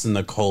Jets and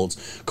the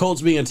Colts.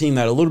 Colts being a team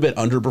that a little bit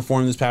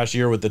underperformed this past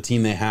year with the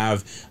team they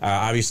have.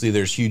 Obviously,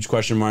 there's huge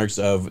question marks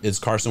of, is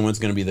Carson Wentz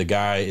going to be the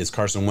guy? Is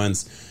Carson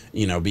Wentz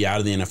be out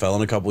of the NFL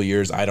in a couple of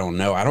years? I don't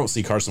know. I don't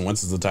see Carson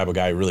Wentz as the type of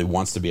guy who really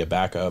wants to be a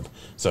backup,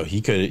 so he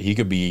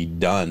could be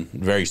done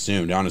very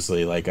soon.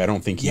 Honestly, I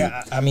don't think he.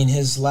 Yeah, I mean,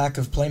 his lack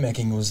of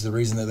playmaking was the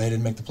reason that they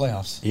didn't make the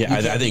playoffs. Yeah,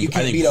 I think you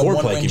can't beat a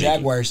one-win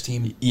Jaguars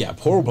team. Yeah,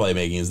 poor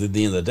playmaking is at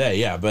the end of the day.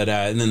 Yeah, but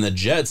and then the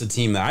Jets, a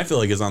team that I feel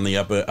like is on the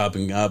up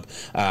and up.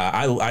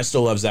 I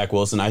still love Zach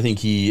Wilson. I think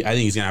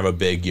he's gonna have a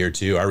big year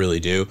too. I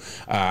really do.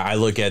 I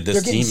look at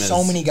this team as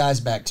so many guys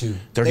back too.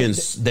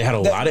 They had a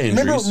lot of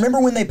injuries. Remember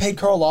when they paid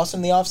Carl Lawson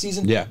in the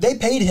offseason? Yeah, they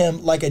paid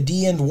him like a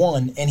D-end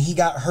one, and he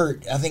got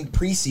hurt. I think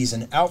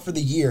preseason, out for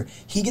the year.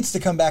 He gets to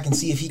come back and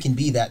see if he can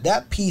be that.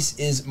 That piece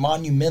is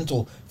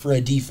monumental for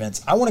a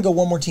defense. I want to go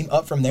one more team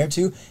up from there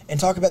too and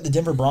talk about the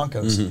Denver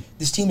Broncos. Mm-hmm.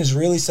 This team is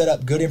really set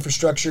up, good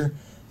infrastructure.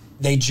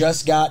 They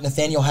just got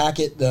Nathaniel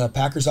Hackett, the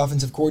Packers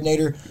offensive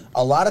coordinator.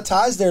 A lot of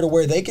ties there to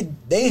where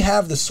they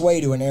have the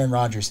sway to an Aaron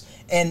Rodgers.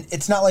 And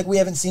it's not like we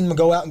haven't seen him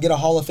go out and get a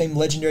Hall of Fame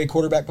legendary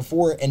quarterback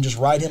before and just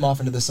ride him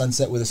off into the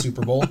sunset with a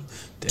Super Bowl.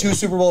 2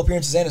 Super Bowl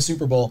appearances and a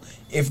Super Bowl.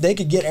 If they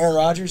could get Aaron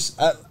Rodgers,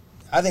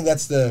 I think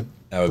that's the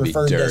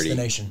preferred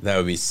destination. That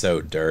would be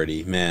so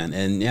dirty, man.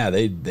 And yeah,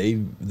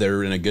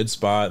 they're in a good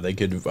spot. They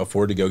could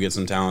afford to go get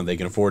some talent. They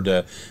can afford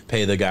to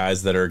pay the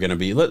guys that are going to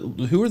be.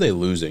 Who are they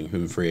losing? Who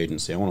in free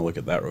agency? I want to look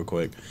at that real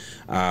quick.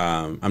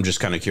 I'm just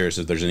kind of curious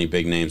if there's any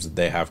big names that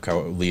they have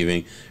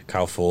leaving.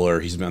 Kyle Fuller,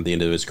 he's been at the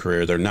end of his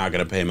career. They're not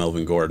going to pay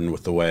Melvin Gordon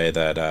with the way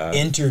that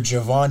enter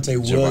Javonte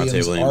Williams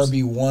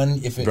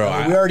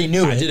RB1. We already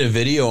knew it. I did a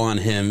video on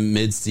him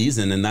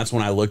mid-season, and that's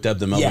when I looked up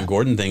the Melvin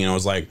Gordon thing, and I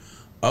was like,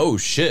 oh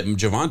shit,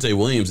 Javonte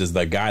Williams is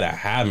the guy to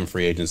have in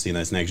free agency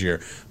this next year.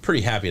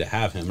 Pretty happy to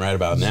have him right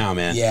about now,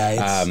 man.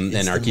 Yeah, it's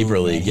in our keeper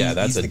league. Yeah,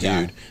 that's a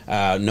dude.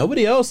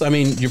 Nobody else. I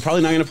mean, you're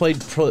probably not going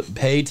to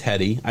pay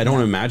Teddy. I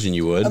don't imagine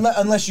you would,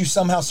 unless you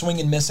somehow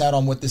swing and miss out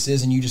on what this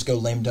is, and you just go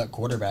lame duck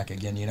quarterback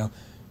again.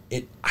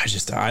 I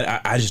just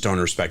don't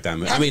respect that.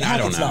 I mean, I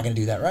don't know. It's not going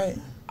to do that, right?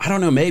 I don't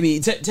know.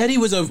 Maybe Teddy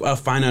was a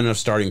fine enough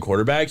starting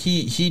quarterback.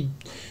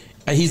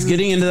 He's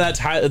getting into that.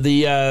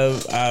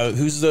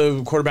 Who's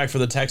the quarterback for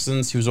the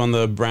Texans? He was on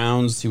the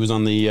Browns. He was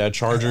on the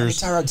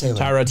Chargers. Tyrod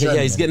Taylor.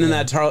 Yeah, he's getting in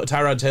that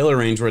Tyrod Taylor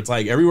range where it's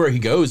like everywhere he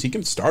goes, he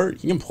can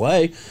start, he can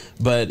play.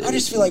 But I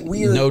just feel like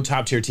no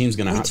top tier team's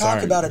going to. We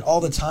talk about it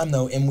all the time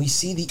though, and we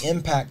see the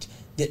impact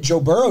that Joe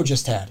Burrow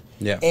just had.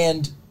 Yeah,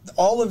 and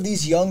all of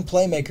these young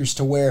playmakers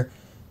to where,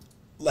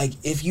 like,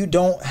 if you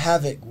don't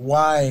have it,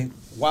 why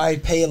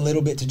pay a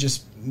little bit to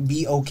just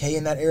be okay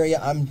in that area?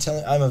 I'm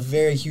a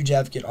very huge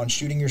advocate on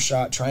shooting your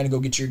shot, trying to go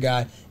get your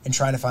guy, and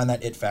trying to find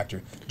that it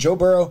factor. Joe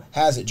Burrow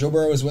has it. Joe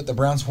Burrow is what the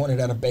Browns wanted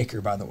out of Baker,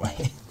 by the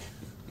way.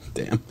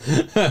 Damn.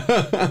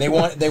 They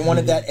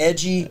wanted that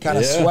edgy kind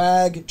of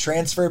swag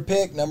transfer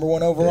pick, number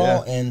 1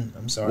 overall, and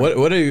I'm sorry.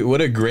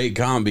 What a great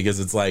comp, because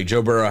it's like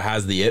Joe Burrow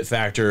has the it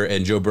factor,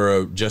 and Joe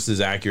Burrow just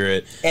as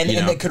accurate, and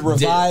it could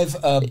revive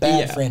a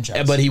bad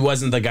franchise. But he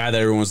wasn't the guy that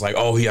everyone was like,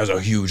 oh, he has a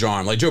huge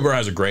arm. Like, Joe Burrow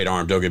has a great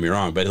arm. Don't get me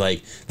wrong, but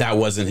like that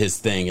wasn't his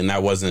thing, and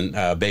that wasn't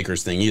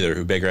Baker's thing either.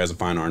 Who Baker has a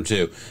fine arm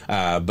too,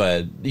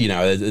 but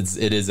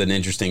it is an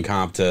interesting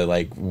comp to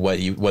like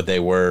what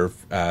they were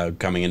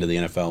coming into the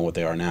NFL and what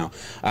they are now.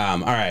 All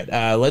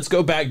right, let's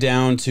go back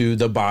down to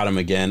the bottom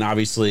again.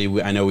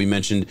 Obviously, I know we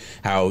mentioned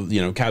how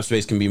cap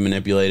space can be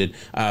manipulated,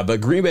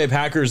 but Green Bay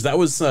Packers, that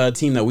was a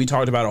team that we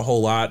talked about a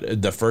whole lot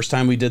the first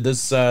time we did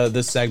this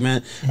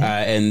segment,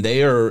 and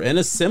they are in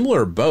a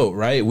similar boat,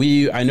 right?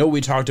 I know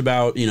we talked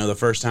about the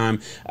first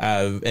time,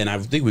 and I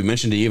think we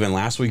mentioned it even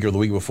last week or the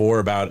week before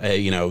about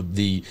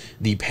the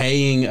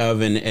paying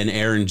of an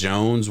Aaron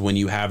Jones when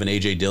you have an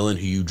AJ Dillon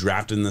who you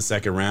drafted in the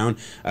second round,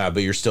 but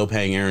you're still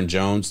paying Aaron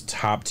Jones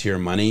top tier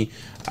money.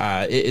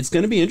 It's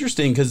going to be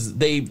interesting because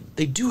they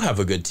do have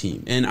a good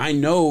team, and I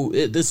know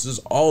this is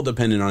all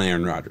dependent on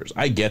Aaron Rodgers.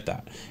 I get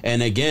that,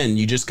 and again,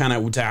 you just kind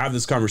of, to have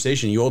this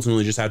conversation, you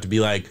ultimately just have to be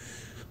like,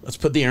 let's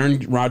put the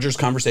Aaron Rodgers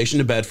conversation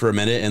to bed for a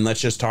minute, and let's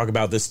just talk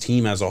about this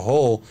team as a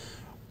whole.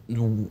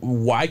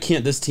 Why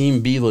can't this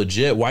team be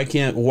legit? Why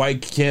can't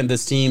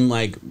this team,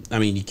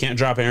 you can't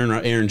drop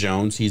Aaron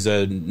Jones. He's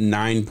a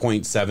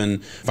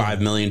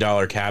 $9.75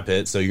 million cap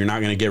hit, so you're not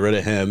going to get rid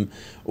of him.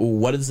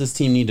 What does this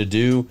team need to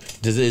do?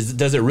 Does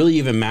it really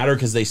even matter?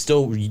 Because they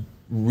still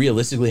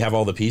realistically have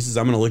all the pieces.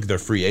 I'm going to look at their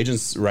free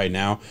agents right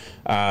now.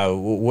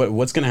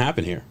 What's going to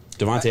happen here?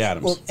 Davante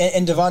Adams. Well,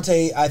 and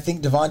Davante, I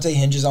think Davante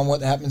hinges on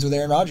what happens with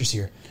Aaron Rodgers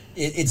here.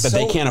 But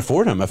they can't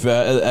afford him. If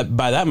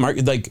by that mark,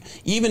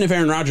 even if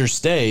Aaron Rodgers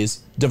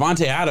stays,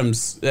 Davante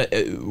Adams,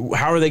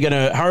 how are they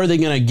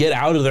gonna get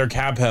out of their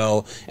cap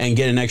hell and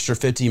get an extra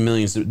 $15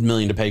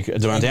 million to pay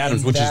Davante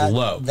Adams, which is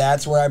low?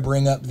 That's where I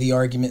bring up the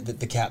argument that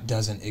the cap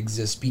doesn't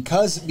exist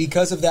because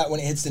of that.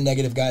 When it hits the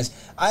negative guys,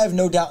 I have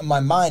no doubt in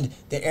my mind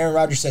that Aaron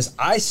Rodgers says,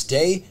 "I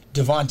stay,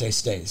 Davante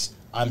stays."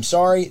 I'm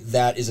sorry,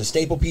 that is a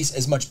staple piece.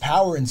 As much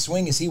power and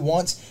swing as he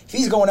wants, if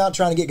he's going out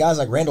trying to get guys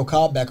like Randall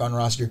Cobb back on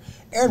roster,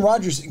 Aaron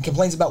Rodgers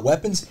complains about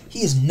weapons.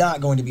 He is not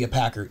going to be a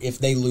Packer if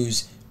they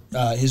lose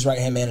his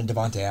right-hand man in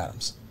Davante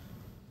Adams.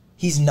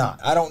 He's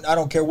not. I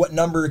don't care what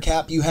number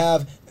cap you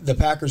have. The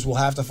Packers will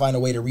have to find a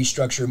way to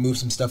restructure, move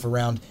some stuff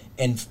around,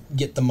 and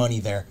get the money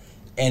there.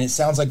 And it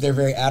sounds like they're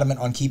very adamant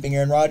on keeping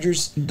Aaron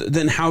Rodgers.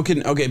 Then how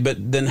can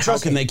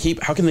they keep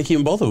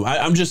them both of them?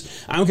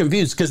 I'm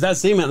confused because that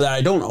statement that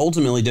I don't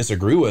ultimately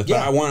disagree with, but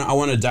I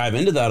want to dive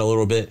into that a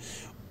little bit.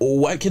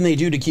 What can they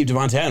do to keep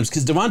Davante Adams?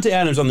 Because Davante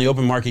Adams on the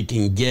open market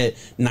can get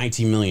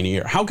 $19 million a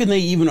year. How can they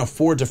even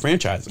afford to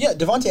franchise him? Yeah,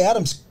 Davante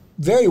Adams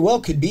very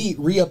well could be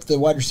re-up the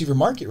wide receiver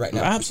market right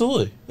now.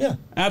 Absolutely. Yeah.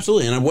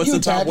 Absolutely. And what's the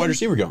top wide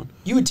receiver going?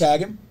 You would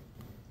tag him.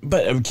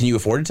 But can you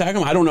afford to tag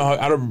him? I don't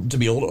know to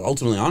be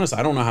ultimately honest,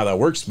 I don't know how that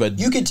works. But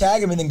you could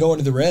tag him and then go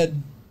into the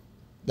red.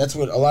 That's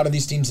what a lot of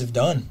these teams have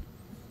done.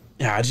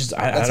 Yeah, I don't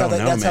know,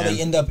 That's how they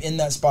end up in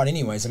that spot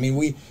anyways. I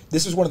mean,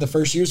 this was one of the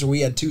first years where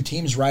we had two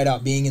teams right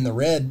out being in the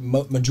red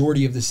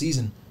majority of the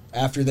season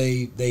after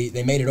they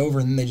made it over,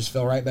 and then they just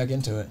fell right back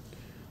into it.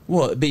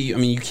 Well,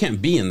 you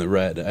can't be in the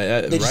red,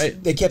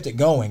 right? They kept it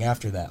going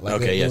after that.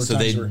 So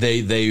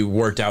they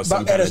worked out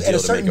some kind of deal at a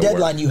certain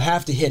deadline. Work. You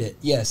have to hit it,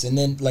 yes, and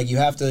then you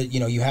have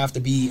to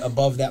be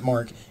above that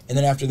mark, and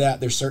then after that,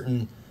 there's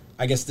certain,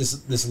 I guess,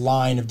 this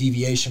line of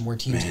deviation where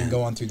teams can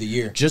go on through the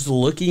year. Just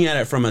looking at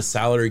it from a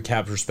salary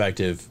cap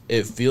perspective,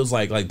 it feels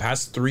like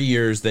past 3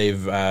 years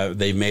they've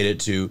made it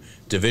to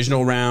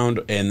divisional round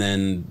and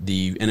then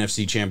the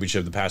NFC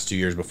Championship the past 2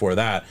 years before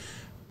that.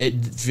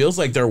 It feels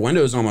like their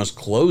window is almost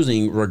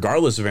closing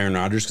regardless of Aaron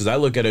Rodgers, because I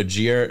look at a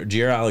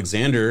Jaire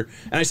Alexander,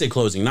 and I say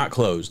closing, not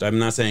closed. I'm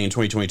not saying in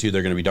 2022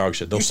 they're going to be dog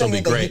shit. They'll still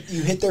be great.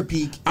 You hit their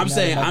peak. I'm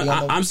saying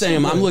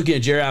I'm looking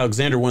at Jaire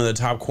Alexander, one of the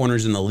top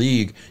corners in the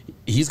league.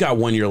 He's got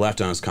 1 year left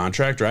on his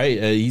contract,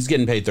 right? He's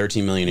getting paid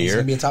 $13 million a year. He's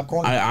going to be a top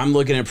corner. I'm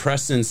looking at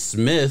Preston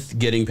Smith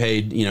getting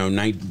paid. He's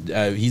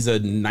a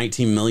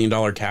 $19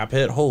 million cap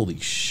hit. Holy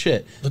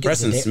shit!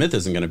 Preston Smith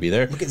isn't going to be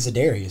there. Look at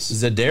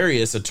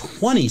Za'Darius, a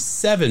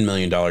 $27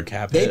 million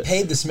cap hit. They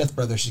paid the Smith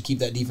brothers to keep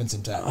that defense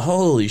intact.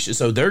 Holy shit!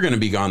 So they're going to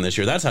be gone this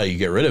year. That's how you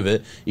get rid of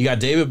it. You got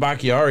David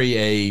Bakhtiari,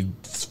 a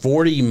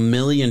 $40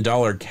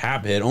 million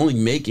cap hit, only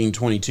making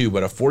 22,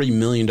 but a $40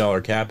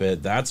 million cap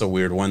hit. That's a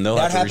weird one. They'll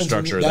have to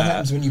restructure that. That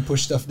happens when you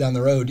push stuff down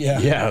the road.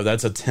 Yeah,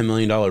 that's a $10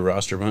 million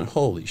roster. But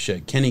holy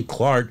shit. Kenny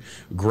Clark,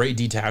 great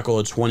D tackle,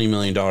 a $20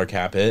 million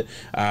cap hit.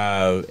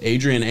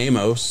 Adrian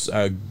Amos,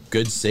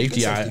 good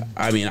safety.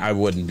 I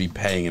wouldn't be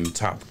paying him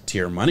top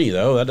tier money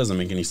though. That doesn't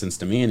make any sense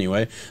to me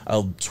anyway.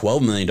 A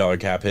 $12 million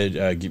cap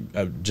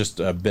hit, just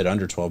a bit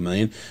under $12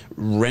 million.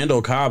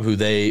 Randall Cobb,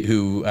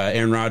 who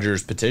Aaron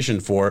Rodgers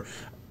petitioned for.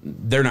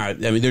 They're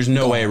not. I mean, there's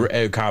no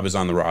way Cobb is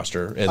on the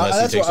roster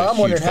unless he takes a huge pay cut. I'm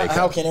wondering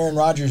how can Aaron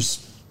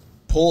Rodgers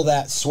pull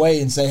that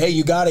sway and say, "Hey,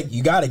 you gotta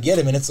get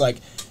him," and it's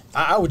like,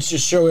 I would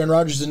just show Aaron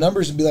Rodgers the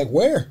numbers and be like,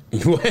 "Where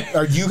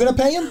are you going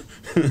to pay him?"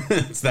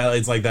 It's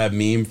like that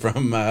meme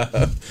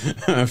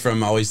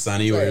from Always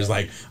Sunny where it's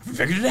like, "I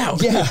figured it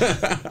out."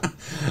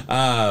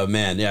 Yeah.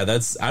 Man, yeah,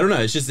 I don't know.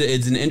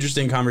 It's an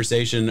interesting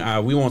conversation.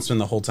 We won't spend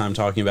the whole time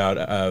talking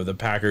about the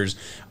Packers.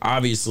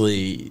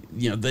 Obviously,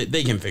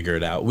 they can figure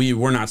it out.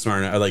 We're not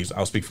smart enough.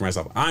 I'll speak for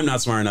myself. I'm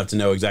not smart enough to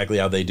know exactly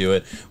how they do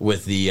it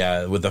with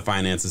the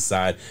finances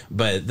side,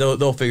 but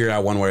they'll figure it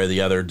out one way or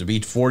the other. To be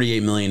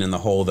 $48 million in the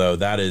hole, though,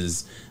 that is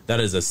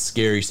is a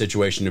scary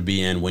situation to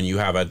be in when you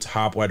have a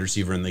top wide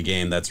receiver in the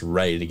game that's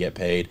ready to get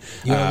paid.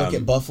 You want to look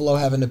at Buffalo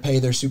having to pay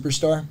their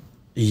superstar?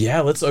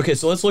 Yeah, let's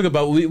look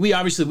about. We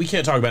obviously we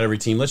can't talk about every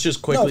team. Let's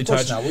just quickly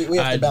touch. Not. We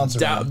have to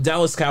bounce around.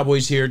 Dallas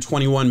Cowboys here,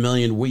 $21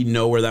 million. We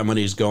know where that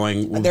money is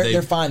going.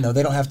 They're fine though.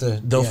 They don't have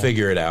to. They'll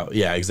figure it out.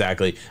 Yeah,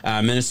 exactly.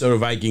 Minnesota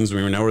Vikings.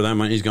 We know where that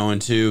money is going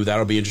to.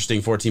 That'll be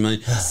interesting. $14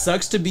 million.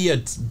 Sucks to be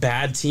a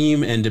bad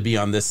team and to be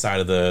on this side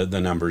of the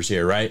numbers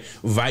here, right?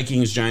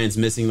 Vikings, Giants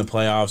missing the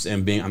playoffs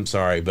and being. I'm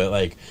sorry, but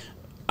like.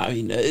 I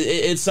mean,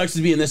 it sucks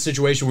to be in this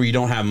situation where you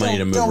don't have money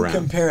to move around. Don't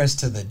compare us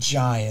to the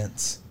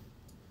Giants.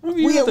 Well,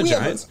 you're the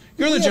Giants.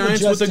 You're the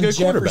Giants with a good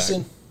quarterback.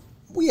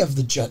 We have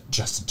the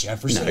Justin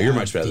Jefferson. No, you're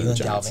much better than the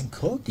Giants. Dalvin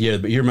Cook. Yeah,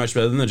 but you're much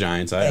better than the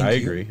Giants. I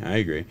agree.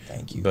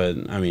 Thank you.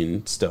 But, I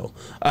mean, still.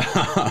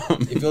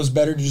 It feels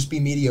better to just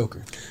be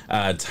mediocre.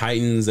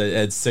 Titans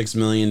at $6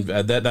 million.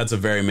 That's a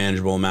very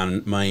manageable amount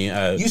of money.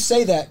 You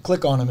say that,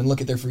 click on them and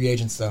look at their free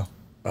agents, though.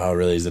 Oh,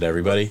 really? Is it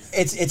everybody?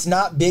 It's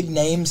not big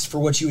names for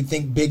what you would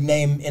think big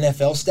name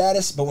NFL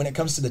status, but when it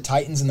comes to the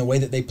Titans and the way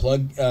that they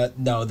plug,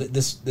 no,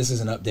 this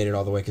isn't updated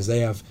all the way because they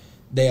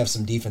have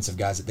some defensive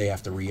guys that they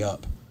have to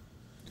re-up.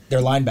 They're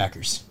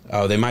linebackers.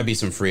 Oh, they might be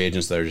some free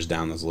agents that are just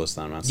down this list.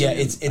 I'm not seeing.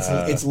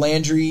 Yeah, it's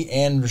Landry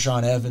and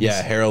Rashaan Evans.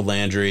 Yeah, Harold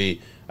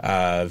Landry.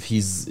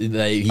 He's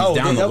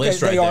down the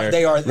list right there.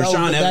 They are.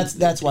 Rashaan Evans.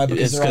 That's why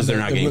because they're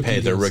not getting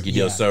paid. They're rookie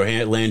deals.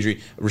 Yeah. So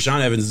Landry,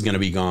 Rashaan Evans is going to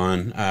be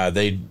gone.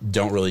 They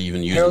don't really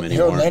even use him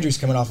anymore. Harold Landry's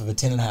coming off of a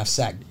 10.5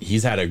 sack.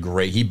 He's had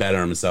he bet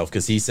on himself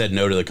because he said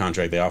no to the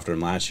contract they offered him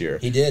last year.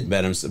 He did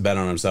bet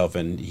on himself,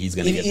 and he's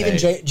going to get paid.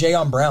 Even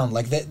Jayon Brown,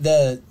 like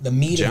the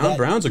meat. Jayon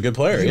Brown's a good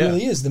player. He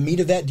really is. The meat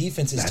of that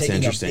defense is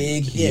taking a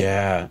big hit.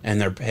 Yeah,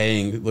 and they're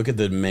paying. Look at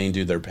the main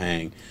dude they're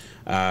paying.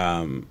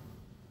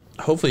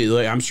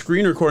 Hopefully, I'm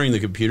screen recording the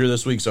computer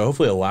this week, so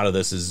hopefully a lot of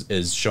this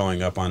is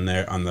showing up on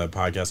the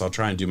podcast. I'll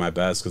try and do my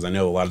best because I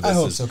know a lot of this. I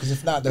hope so, because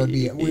if not, there would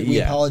be. We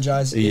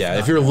apologize.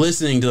 If you're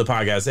listening to the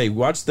podcast, hey,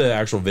 watch the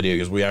actual video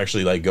because we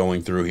actually like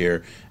going through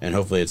here, and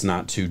hopefully it's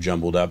not too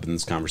jumbled up in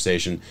this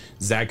conversation.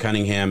 Zach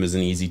Cunningham is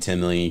an easy $10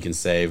 million you can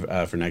save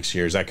for next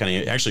year. Zach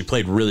Cunningham actually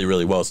played really,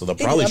 really well, so they'll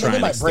probably try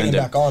and extend him. They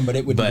might bring him back on, but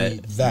it would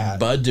be that.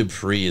 Bud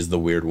Dupree is the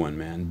weird one,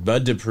 man.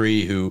 Bud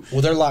Dupree, who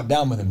they're locked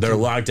down with him. They're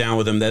locked down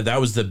with him. That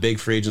was the big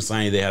free agent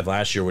signing they had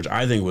last year, which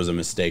I think was a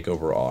mistake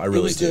overall. I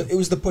really do. It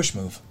was the push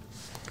move.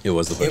 It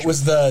was the push move. It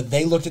was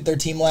they looked at their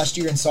team last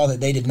year and saw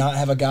that they did not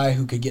have a guy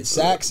who could get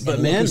sacks. But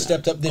and who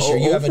stepped up this year.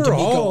 You have a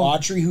D'Amico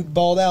Autry who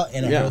balled out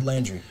and a Harold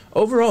Landry.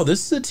 Overall,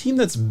 this is a team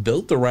that's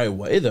built the right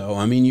way, though.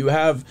 I mean, you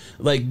have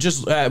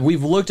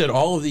we've looked at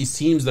all of these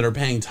teams that are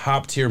paying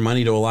top tier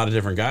money to a lot of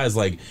different guys.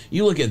 Like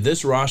you look at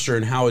this roster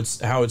and how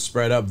it's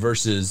spread up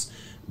versus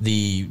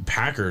the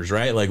Packers,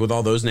 right? Like with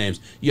all those names,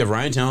 you have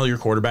Ryan Tannehill, your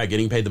quarterback,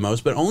 getting paid the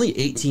most, but only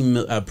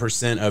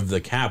 18% of the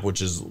cap,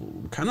 which is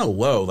kind of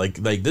low. Like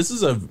this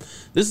is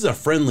a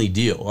friendly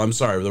deal. I'm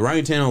sorry, the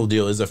Ryan Tannehill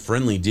deal is a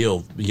friendly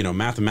deal. You know,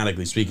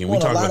 mathematically speaking, we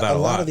talk about that a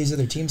lot. A lot of these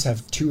other teams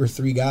have 2 or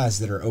 3 guys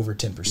that are over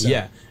 10%.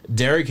 Yeah,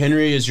 Derrick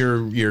Henry is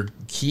your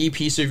key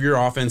piece of your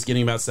offense,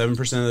 getting about 7%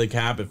 of the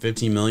cap at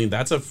 $15 million.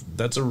 That's a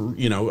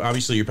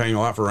obviously you're paying a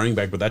lot for running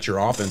back, but that's your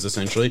offense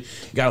essentially.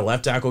 You got a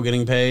left tackle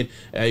getting paid.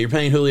 You're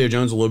paying Julio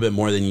Jones a little bit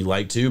more than you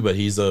like to, but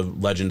he's a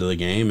legend of the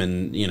game,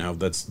 and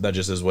that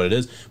just is what it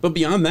is. But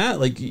beyond that,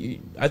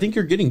 I think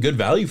you're getting good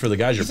value for the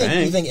guys you're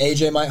paying. You think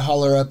AJ might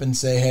holler up and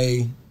say,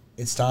 "Hey,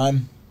 it's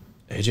time"?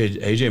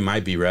 AJ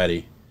might be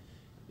ready.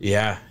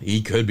 Yeah,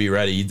 he could be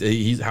ready.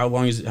 He's how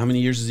many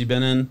years has he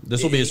been in?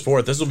 This will be his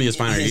 4th. This will be his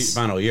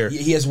final year.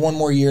 He has one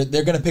more year.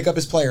 They're going to pick up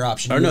his player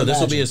option. Oh no, this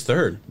will be his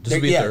 3rd. This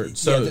will be third.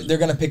 So they're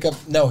going to pick up.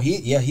 No,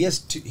 he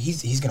has.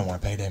 He's going to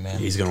want a payday, man.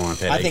 He's going to want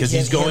a payday because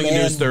he's going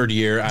into his 3rd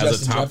year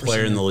as a top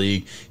player in the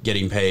league,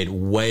 getting paid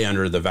way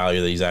under the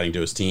value that he's adding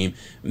to his team.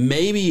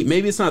 Maybe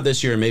it's not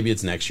this year. Maybe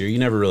it's next year. You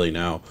never really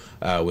know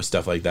with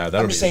stuff like that.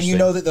 I'm just saying,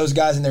 that those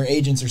guys and their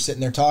agents are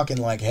sitting there talking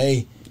like,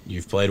 hey.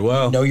 You've played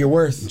well. Know your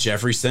worth.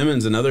 Jeffrey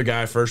Simmons, another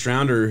guy, first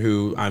rounder,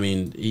 who, I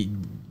mean, he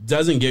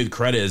doesn't get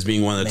credit as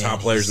being one of the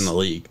top players in the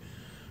league.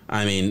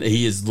 I mean,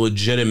 he is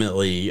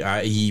legitimately,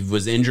 he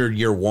was injured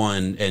year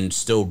 1 and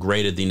still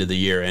great at the end of the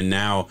year. And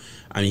now,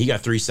 I mean, he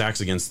got 3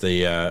 sacks against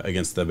the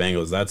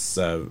Bengals. That's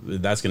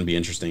going to be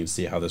interesting to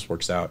see how this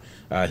works out.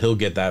 He'll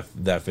get that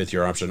 5th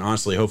year option.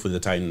 Honestly, hopefully the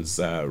Titans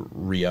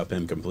re-up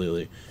him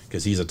completely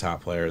because he's a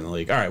top player in the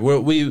league. All right,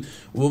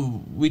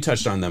 we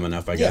touched on them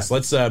enough, I guess.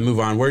 Let's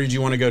move on. Where did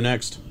you want to go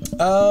next?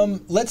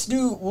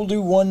 We'll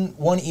do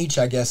one each,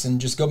 I guess,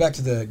 and just go back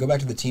to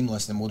the team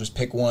list, and we'll just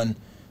pick one.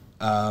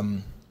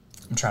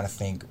 I'm trying to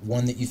think.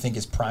 One that you think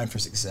is primed for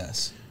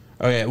success.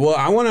 Okay, well,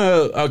 I want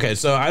to... Okay,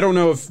 so I don't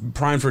know if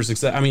primed for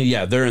success... I mean,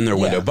 yeah, they're in their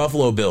window. Yeah.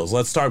 Buffalo Bills.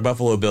 Let's start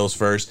Buffalo Bills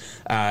first.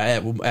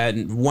 At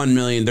 $1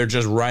 million, they're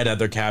just right at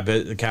their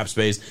cap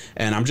space.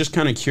 And I'm just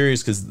kind of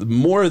curious because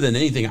more than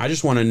anything, I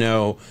just want to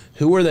know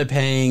who are they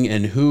paying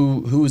and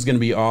who is going to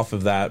be off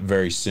of that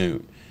very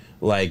soon.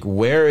 Like,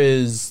 where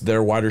is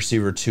their wide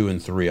receiver 2 and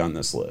 3 on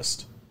this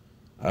list?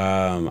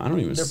 I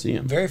don't even see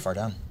him. Very far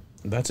down.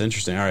 That's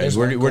interesting. All right,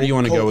 where do you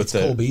want to go with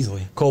Cole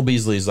Beasley? Cole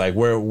Beasley's like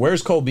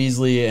where's Cole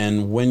Beasley,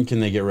 and when can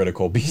they get rid of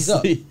Cole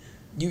Beasley?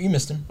 You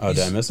missed him. Oh,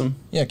 did I miss him?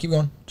 Yeah, keep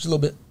going. Just a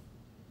little bit.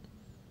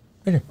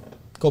 Right here.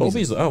 Cole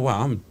Beasley. Oh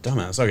wow, I'm a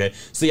dumbass. Okay,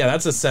 so yeah,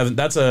 that's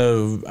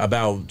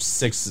about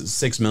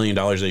 $6 million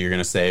that you're going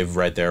to save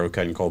right there with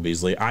cutting Cole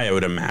Beasley. I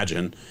would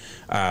imagine.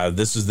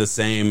 This is the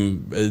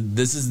same.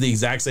 This is the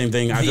exact same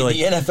thing. I feel like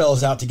the NFL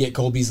is out to get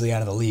Cole Beasley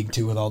out of the league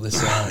too, with all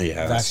this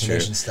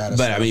vaccination status.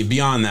 But I mean,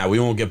 beyond that, we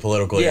won't get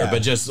political here.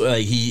 But just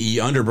like he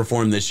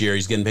underperformed this year.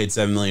 He's getting paid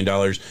 $7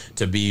 million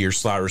to be your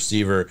slot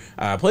receiver.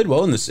 Played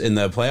well in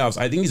the playoffs.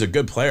 I think he's a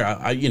good player.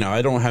 I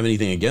don't have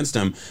anything against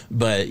him.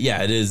 But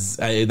yeah, it is.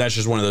 That's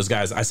just one of those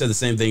guys. I said the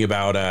same thing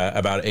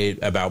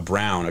about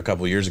Brown a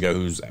couple years ago,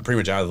 who's pretty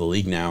much out of the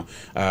league now.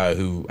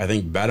 Who I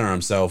think bet on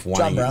himself.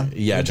 John Brown.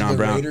 Yeah, John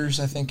Brown. Raiders,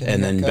 I think.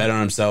 And then bet on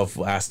himself,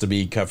 asked to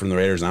be cut from the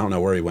Raiders. And I don't know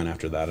where he went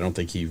after that. I don't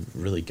think he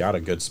really got a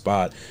good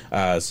spot.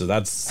 So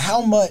that's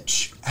how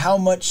much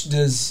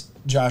does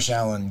Josh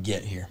Allen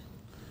get here?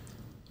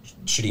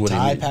 Should he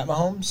tie Pat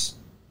Mahomes?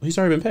 He's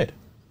already been paid.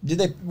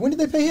 When did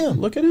they pay him?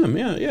 Look at him.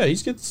 Yeah. He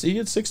gets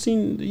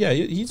 16. Yeah,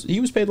 he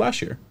was paid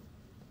last year.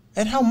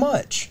 And how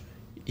much?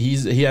 He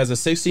has a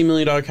 $16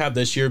 million cap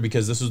this year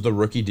because this was the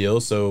rookie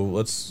deal. So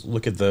let's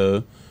look at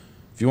if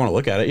you want to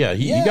look at it. Yeah,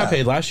 he got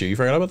paid last year. You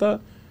forgot about that?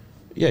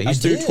 Yeah,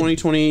 he's through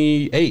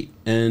 2028,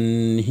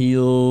 and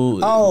he'll...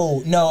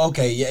 Oh, no,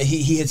 okay. Yeah,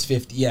 he hits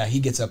 50. Yeah,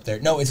 he gets up there.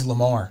 No, it's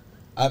Lamar.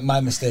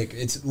 My mistake.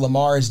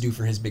 Lamar is due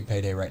for his big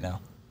payday right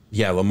now.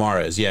 Yeah, Lamar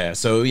is, yeah.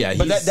 So, yeah,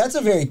 but that's a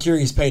very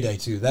curious payday,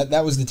 too.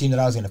 That was the team that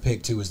I was going to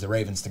pick, too, was the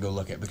Ravens to go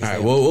look at. Because all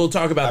right, we'll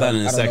talk about that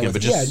in a second.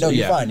 But just,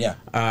 you're fine,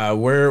 yeah.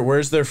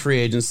 Where's their free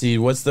agency? I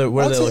would say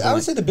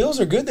the Bills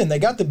are good then. They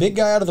got the big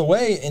guy out of the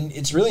way, and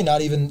it's really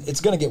not even...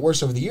 It's going to get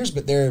worse over the years,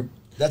 but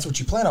that's what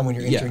you plan on when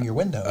you're entering your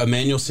window.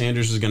 Emmanuel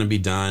Sanders is going to be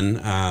done.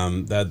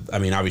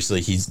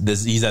 Obviously he's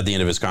at the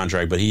end of his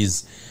contract, but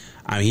he's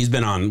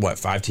been on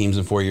 5 teams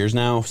in 4 years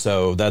now.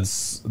 So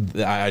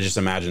I just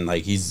imagine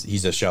like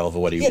he's a shell of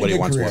what he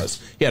once was.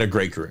 He had a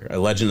great career, a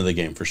legend of the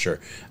game for sure.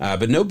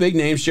 But no big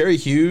names. Jerry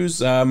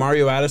Hughes,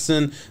 Mario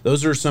Addison.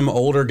 Those are some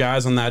older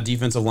guys on that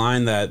defensive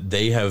line that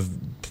they have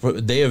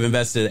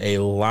invested a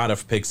lot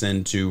of picks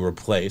in to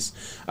replace.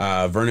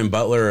 Vernon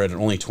Butler at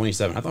only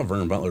 27. I thought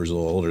Vernon Butler was a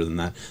little older than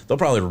that. They'll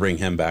probably bring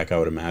him back, I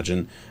would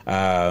imagine.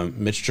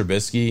 Mitch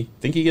Trubisky,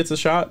 think he gets a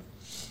shot?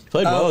 He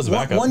played well as a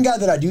backup. One guy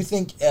that I do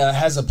think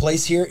has a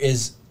place here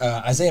is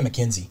Isaiah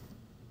McKenzie.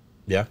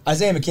 Yeah.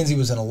 Isaiah McKenzie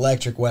was an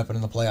electric weapon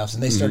in the playoffs,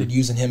 and they started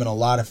using him in a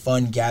lot of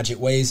fun gadget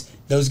ways.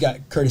 Those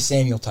got Curtis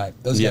Samuel type.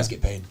 Those guys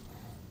get paid.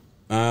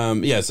 So I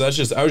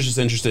was just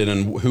interested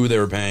in who they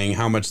were paying,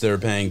 how much they were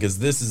paying, because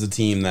this is a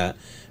team that,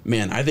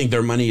 man, I think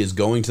their money is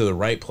going to the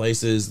right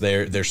places.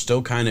 They're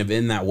still kind of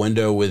in that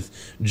window with,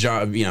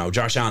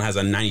 Josh Allen has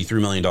a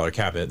 $93 million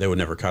cap hit. They would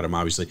never cut him,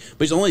 obviously,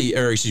 but he's only,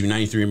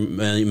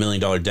 $93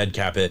 million dead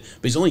cap hit,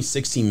 but he's only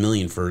 $16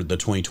 million for the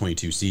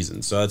 2022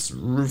 season. So that's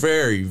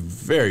very,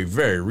 very,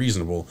 very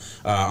reasonable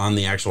on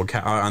the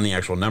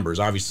actual numbers.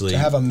 Obviously, to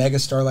have a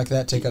megastar like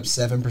that take up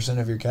 7%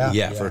 of your cap,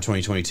 for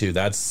 2022,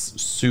 that's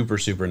super,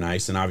 super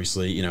nice. And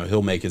obviously,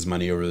 he'll make his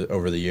money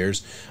over the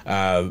years.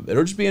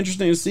 It'll just be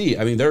interesting to see.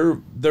 I mean, they're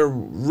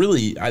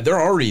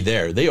already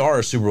there. They are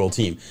a Super Bowl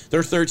team.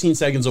 They're 13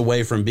 seconds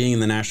away from being in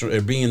the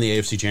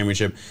AFC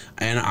Championship,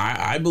 and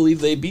I believe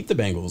they beat the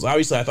Bengals.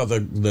 Obviously, I thought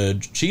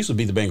the Chiefs would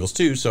beat the Bengals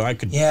too. So I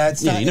could, you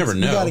never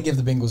know. You got to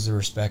give the Bengals the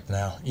respect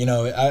now.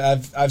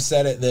 I've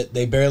said it that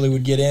they barely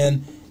would get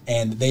in,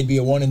 and they'd be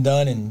a one and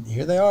done, and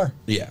here they are.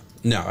 Yeah.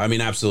 No, I mean,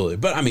 absolutely.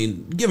 But, I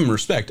mean, give them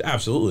respect,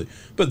 absolutely.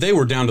 But they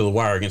were down to the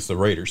wire against the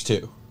Raiders,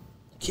 too.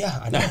 Yeah,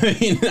 I know.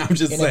 I'm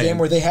just saying. In a game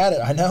where they had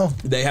it, I know.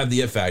 They have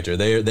the it factor.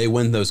 They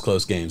win those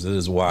close games. It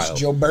is wild.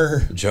 It's Joe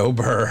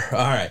Burr. All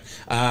right.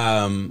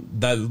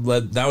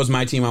 That was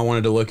my team I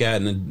wanted to look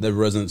at, and there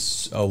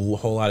wasn't a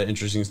whole lot of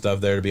interesting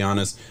stuff there, to be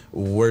honest.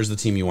 Where's the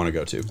team you want to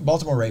go to?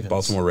 Baltimore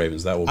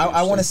Ravens. That will be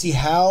I want to see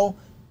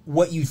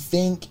what you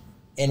think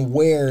and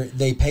where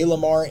they pay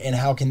Lamar and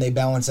how can they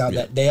balance out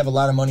that they have a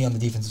lot of money on the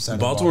defensive side.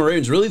 Baltimore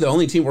Ravens, really the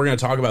only team we're going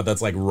to talk about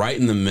that's like right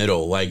in the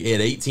middle, like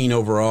at 18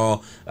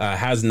 overall,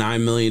 has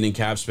 $9 million in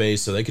cap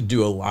space, so they could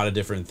do a lot of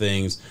different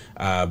things.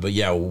 But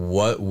yeah,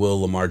 what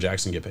will Lamar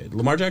Jackson get paid?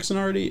 Lamar Jackson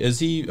already is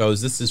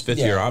this his 5th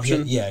year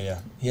option? Yeah,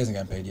 he hasn't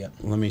gotten paid yet.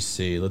 Let me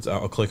see.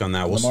 I'll click on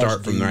that. We'll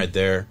start from right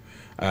there.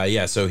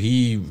 So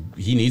he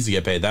needs to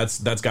get paid. That's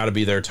got to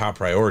be their top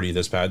priority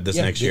this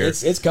next year.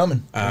 It's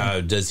coming.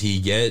 Does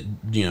he get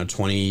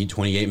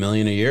 28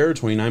 million a year,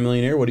 29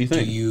 million a year? What do you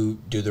think?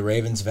 Do the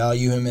Ravens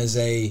value him as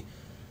a?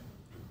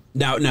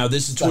 Now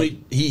this is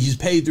he's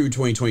paid through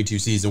 2022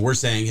 season. We're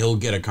saying he'll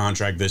get a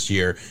contract this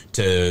year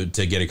to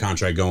get a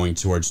contract going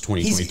towards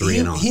 2023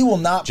 and on. He will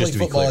not play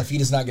football if he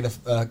does not get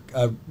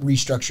a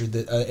restructured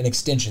an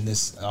extension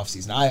this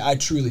offseason. I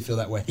truly feel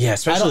that way. Yeah,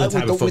 especially the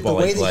type of football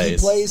with the way that he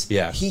plays.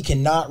 Yeah. He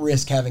cannot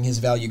risk having his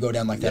value go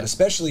down like that,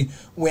 especially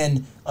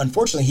when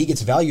unfortunately he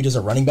gets valued as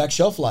a running back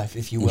shelf life,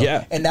 if you will.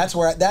 Yeah. And that's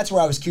where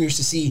I was curious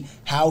to see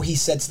how he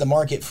sets the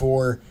market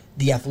for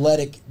the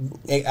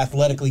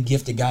athletically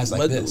gifted guys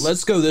like this.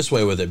 Let's go this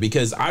way with it,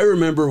 because I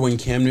remember when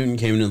Cam Newton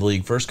came into the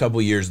league first couple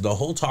of years, the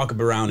whole talk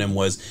around him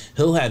was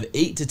he'll have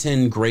 8 to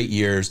 10 great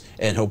years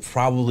and he'll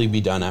probably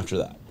be done after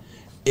that.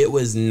 It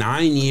was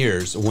 9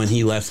 years when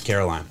he left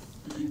Carolina.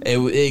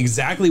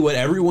 Exactly what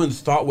everyone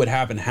thought would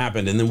happen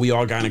happened, and then we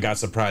all kind of got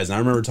surprised. And I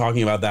remember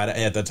talking about that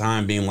at the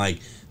time, being like,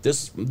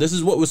 This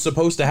is what was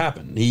supposed to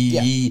happen.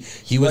 He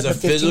was a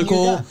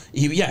physical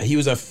he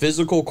was a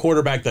physical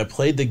quarterback that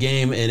played the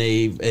game in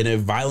a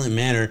violent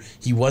manner.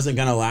 He wasn't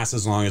going to last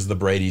as long as the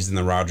Bradys and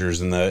the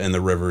Rodgers and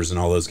the Rivers and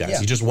all those guys.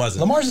 He just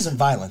wasn't. Lamar's isn't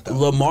violent though.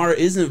 Lamar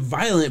isn't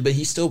violent, but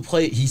he still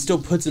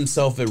puts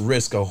himself at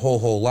risk a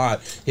whole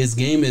lot. His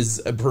game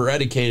is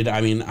predicated.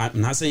 I mean,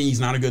 I'm not saying he's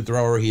not a good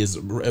thrower. He has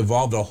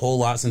evolved a whole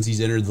lot since he's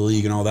entered the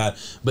league and all that,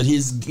 but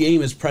his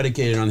game is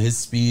predicated on his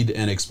speed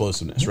and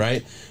explosiveness,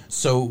 right?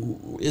 So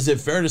is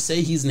it fair to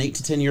say he's an 8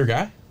 to 10 year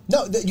guy?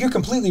 No, you're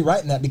completely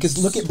right in that, because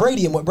look at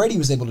Brady and what Brady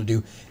was able to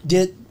do.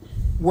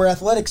 Were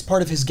athletics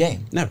part of his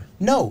game? Never.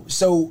 No.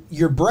 So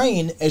your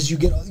brain, as you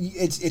get,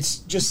 it's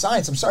just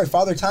science. I'm sorry,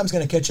 Father Time's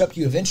going to catch up to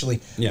you eventually.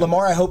 Yeah.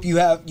 Lamar, I hope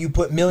you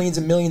put millions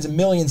and millions and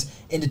millions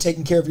into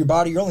taking care of your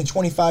body. You're only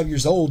 25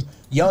 years old,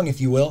 young if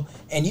you will,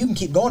 and you can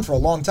keep going for a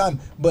long time.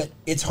 But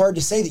it's hard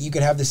to say that you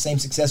could have the same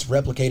success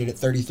replicated at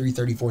 33,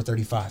 34,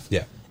 35.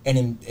 Yeah.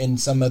 And in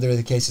some other of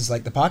the cases,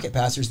 like the pocket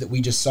passers that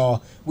we just saw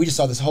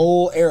this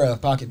whole era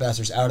of pocket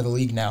passers out of the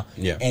league now.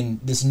 Yeah.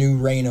 And this new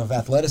reign of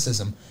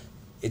athleticism.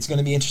 It's going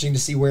to be interesting to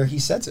see where he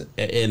sets it.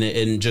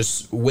 And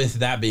just with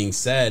that being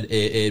said,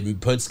 it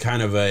puts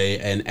kind of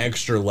an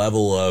extra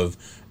level of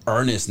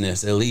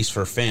earnestness, at least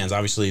for fans.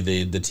 Obviously,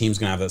 the team's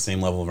going to have that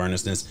same level of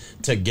earnestness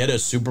to get a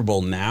Super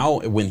Bowl now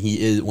when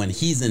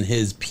he's in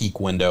his peak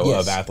window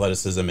of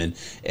athleticism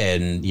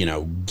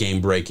and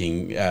game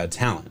breaking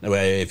talent,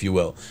 if you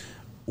will.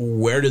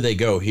 Where do they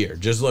go here?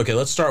 Just look at.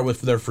 Let's start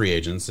with their free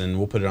agents, and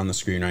we'll put it on the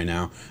screen right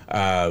now.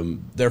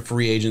 Their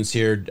free agents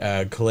here: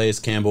 Calais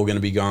Campbell going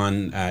to be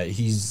gone.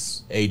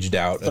 He's aged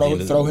out.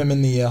 Throw him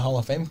in the Hall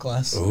of Fame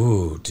class.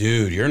 Ooh,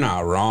 dude, you're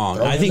not wrong.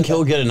 I think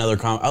he'll get another.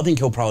 I think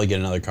he'll probably get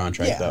another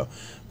contract though.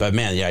 But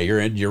man, yeah,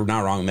 you're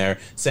not wrong there.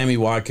 Sammy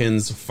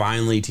Watkins.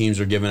 Finally, teams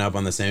are giving up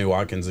on the Sammy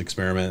Watkins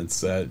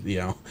experiments. Only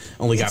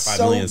got $5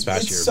 million this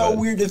past year. It's so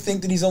weird to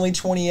think that he's only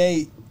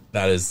 28.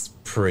 That is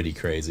pretty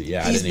crazy.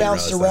 Yeah, he's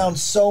bounced around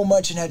so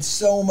much and had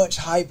so much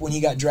hype when he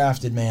got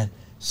drafted, man.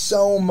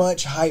 So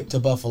much hype to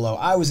Buffalo.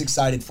 I was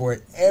excited for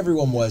it.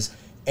 Everyone was.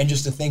 And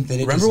just to think that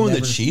it Remember when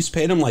the Chiefs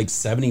paid him like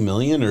 $70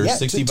 million or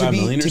 $65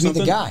 million or something? To be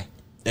the guy.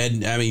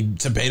 And, I mean,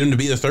 to pay him to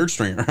be the third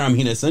stringer. I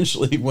mean,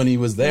 essentially, when he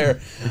was there.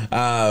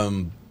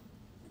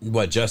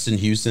 Justin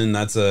Houston,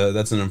 that's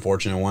an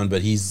unfortunate one,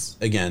 but he's,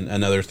 again,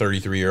 another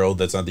 33-year-old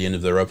that's on the end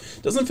of the rope.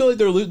 Doesn't feel like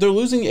they're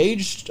losing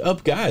aged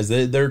up guys.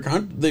 They've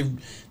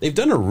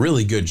done a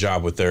really good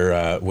job with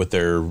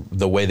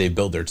the way they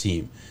build their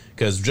team.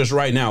 Because just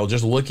right now,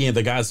 just looking at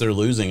the guys they're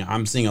losing,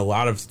 I'm seeing a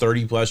lot of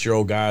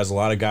 30-plus-year-old guys, a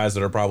lot of guys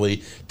that are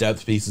probably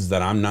depth pieces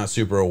that I'm not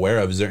super aware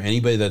of. Is there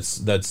anybody that's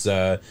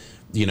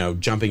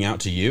jumping out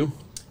to you?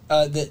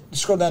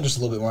 Scroll down just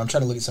a little bit more. I'm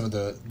trying to look at some of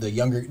the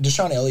younger.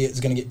 Deshaun Elliott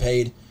is going to get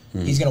paid.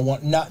 He's going to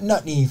want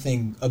not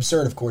anything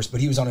absurd, of course, but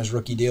he was on his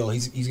rookie deal.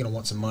 He's going to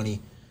want some money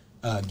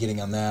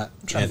getting on that.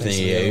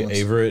 Anthony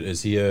Averett,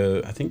 is he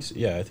I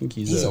think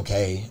he's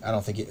okay. I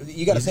don't think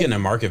you got to think getting a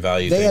market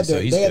value. They had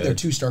their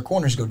 2-star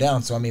corners go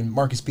down, so I mean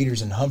Marcus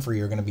Peters and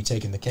Humphrey are going to be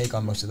taking the cake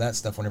on most of that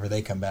stuff whenever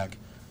they come back.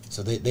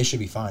 So they should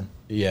be fine.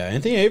 Yeah,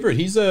 Anthony Averett,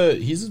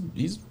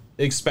 he's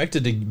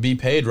expected to be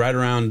paid right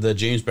around the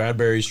James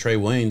Bradbury's, Trey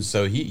Waynes,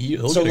 so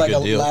he'll get a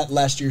good deal.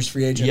 Last year's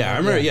free agent. Yeah, I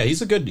remember. Yeah,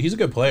 he's a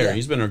good player. Yeah.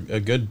 He's been a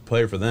good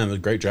player for them. A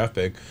great draft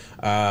pick.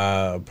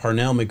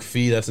 Parnell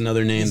McPhee, that's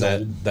another name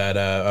that.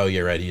 Oh,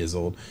 yeah, right. He is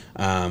old.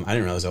 I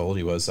didn't realize how old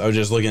he was. I was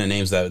just looking at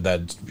names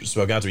that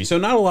spoke out to me. So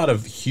not a lot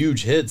of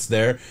huge hits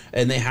there,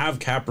 and they have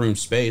cap room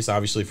space,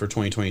 obviously, for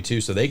 2022,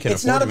 so they can.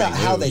 It's not about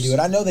how they do it.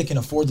 I know they can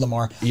afford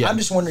Lamar. Yeah. I'm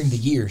just wondering the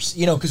years.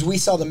 Because we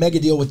saw the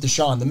mega deal with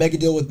Deshaun, the mega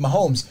deal with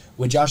Mahomes,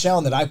 with Josh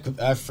Allen that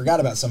I forgot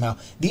about somehow.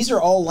 These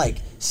are all like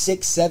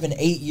 6, 7,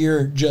 8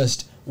 year.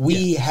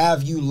 We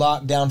have you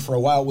locked down for a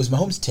while. Was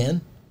Mahomes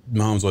 10?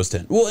 Mahomes was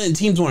 10. Well, and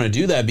teams want to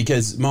do that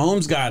because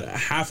Mahomes got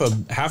half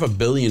a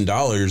billion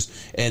dollars,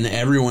 and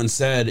everyone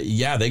said,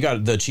 yeah,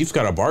 the Chiefs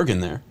got a bargain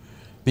there.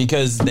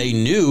 Because they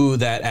knew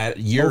that at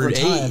year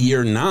 8,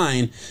 year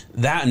 9,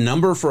 that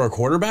number for a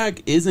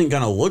quarterback isn't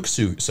going to look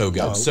so good.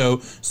 No. So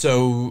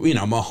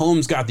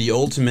Mahomes got the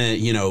ultimate,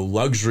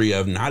 luxury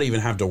of not even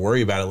have to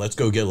worry about it. Let's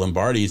go get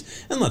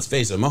Lombardis. And let's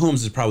face it,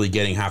 Mahomes is probably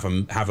getting half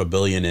a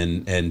billion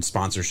in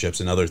sponsorships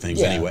and other things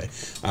anyway.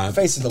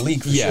 Face of the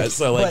league for sure.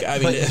 So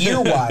but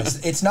year-wise,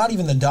 it's not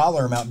even the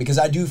dollar amount, because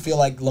I do feel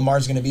like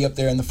Lamar's going to be up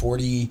there in the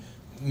 45-ish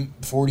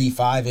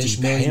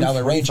 $45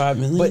 million range.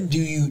 But do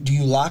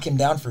you lock him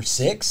down for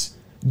 6?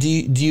 Do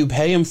you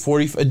pay him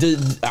 40?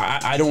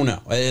 I don't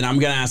know, and I'm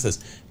going to ask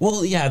this.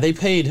 Well, yeah, they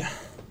paid.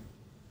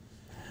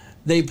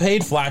 They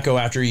paid Flacco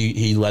after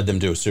he led them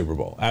to a Super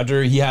Bowl.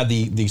 After he had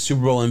the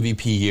Super Bowl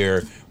MVP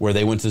year where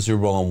they went to the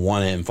Super Bowl and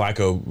won it, and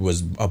Flacco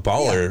was a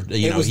baller.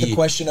 Yeah. It was the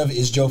question of,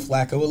 is Joe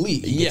Flacco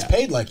elite? He gets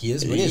paid like he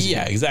is, but is he?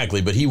 Yeah,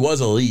 exactly. But he was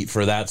elite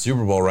for that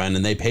Super Bowl run,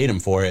 and they paid him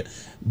for it.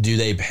 Do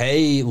they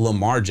pay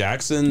Lamar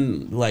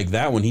Jackson like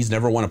that when he's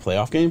never won a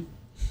playoff game?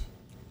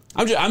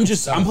 I'm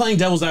playing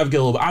devil's advocate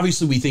a little bit.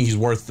 Obviously, we think he's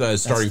worth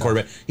starting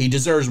quarterback. He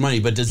deserves money,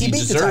 but does he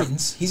deserve? The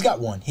Titans. He's got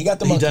one. He got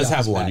the. He does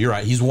have one. You're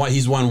right. He's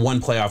won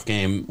one playoff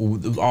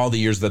game all the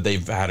years that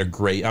they've had a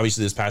great.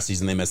 Obviously, this past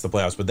season they missed the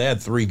playoffs, but they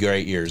had 3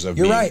 great years of.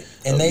 You're right,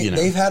 and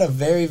they've had a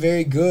very,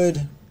 very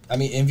good.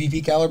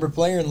 MVP caliber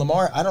player in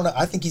Lamar. I don't know.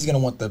 I think he's going to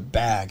want the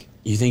bag.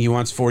 You think he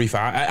wants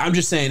 45? I'm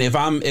just saying, if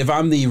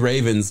I'm the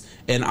Ravens,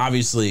 and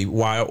obviously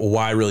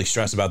why really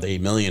stress about the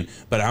 $8 million,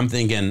 but I'm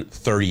thinking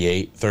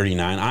 38,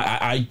 39.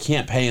 I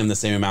can't pay him the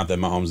same amount that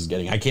Mahomes is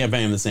getting. I can't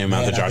pay him the same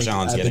amount that Josh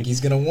Allen's getting. I think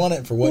he's going to want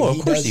it for what he does. Well,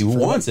 of course he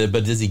wants it,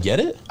 but does he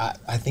get it?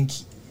 I think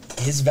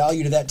his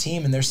value to that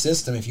team and their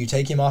system, if you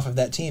take him off of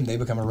that team, they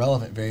become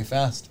irrelevant very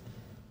fast.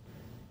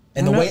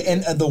 And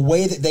the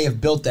way that they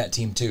have built that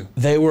team too.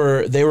 They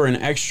were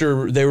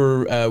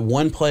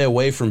one play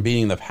away from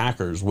beating the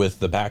Packers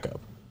with the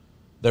backup.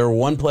 They were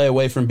one play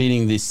away from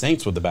beating the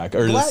Saints with the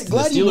backup. Or glad the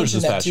Steelers you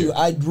mentioned this that past too. year.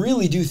 I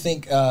really do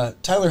think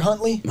Tyler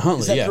Huntley.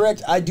 Is that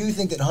correct? I do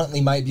think that Huntley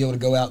might be able to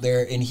go out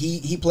there and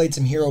he played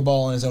some hero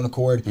ball on his own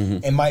accord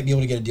and might be able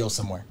to get a deal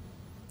somewhere.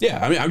 Yeah,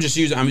 I'm just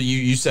using.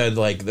 You said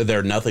like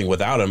they're nothing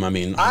without him.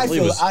 I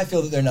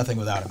feel that they're nothing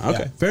without him.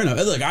 Okay, fair enough.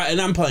 Look, and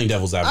I'm playing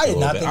devil's advocate. I did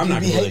not think I'm you'd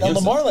be hating on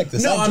Lamar like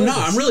this. No, I'm not.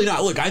 I'm really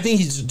not. Look, I think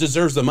he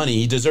deserves the money.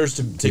 He deserves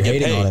to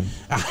get paid.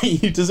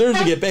 He deserves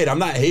to get paid. I'm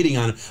not hating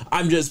on him.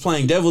 I'm just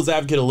playing devil's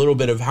advocate a little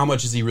bit of how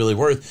much is he really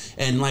worth.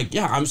 And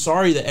I'm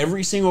sorry that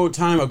every single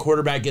time a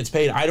quarterback gets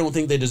paid, I don't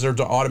think they deserve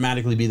to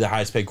automatically be the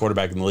highest paid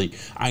quarterback in the league.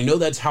 I know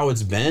that's how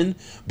it's been,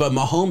 but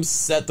Mahomes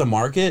set the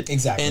market.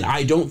 Exactly. And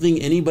I don't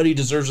think anybody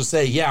deserves to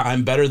say, yeah,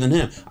 I'm better than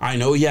him. I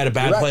know he had a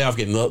bad playoff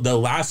game. The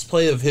last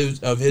play of his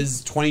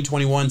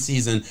 2021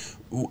 season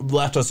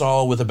left us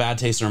all with a bad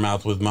taste in our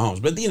mouth with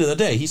Mahomes. But at the end of the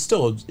day, he's a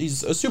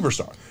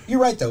superstar. You're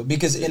right, though,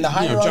 because in the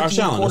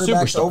hierarchy of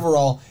quarterbacks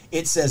overall,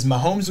 it says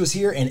Mahomes was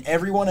here and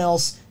everyone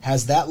else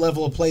has that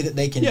level of play that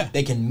they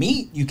can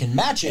meet. You can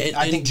match it.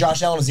 I think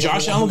Josh Allen is the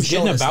Josh Allen's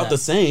getting about the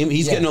same.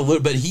 He's getting a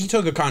little, but he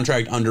took a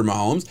contract under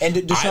Mahomes. And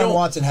Deshaun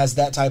Watson has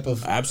that type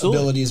of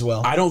ability as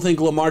well. I don't think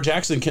Lamar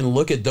Jackson can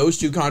look at those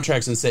two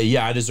contracts and say,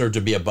 yeah, I deserve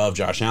to be above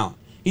Josh Allen.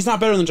 He's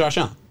not better than Josh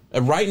Allen.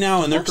 Right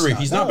now in their career,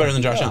 he's not better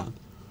than Josh Allen.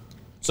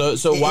 So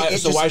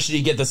why should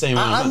he get the same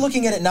amount? I'm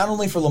looking at it not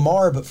only for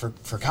Lamar, but for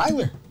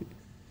Kyler.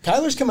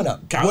 Kyler's coming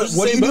up.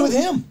 What do you do with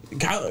him?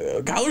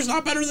 Kyler's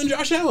not better than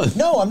Josh Allen.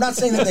 No, I'm not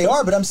saying that they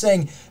are, but I'm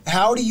saying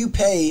how do you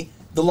pay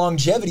the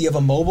longevity of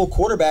a mobile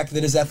quarterback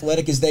that is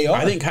athletic as they are?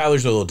 I think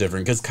Kyler's a little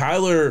different because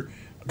Kyler,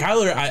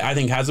 I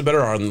think, has a better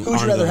arm than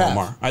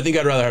Lamar. I think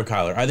I'd rather have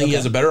Kyler. I think he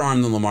has a better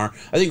arm than Lamar.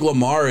 I think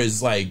Lamar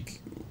is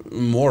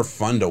more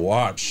fun to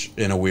watch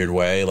in a weird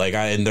way.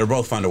 And they're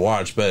both fun to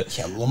watch, but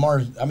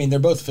Lamar. I mean, they're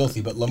both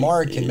filthy, but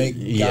Lamar can make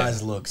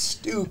guys look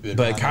stupid.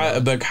 But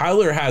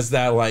Kyler has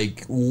that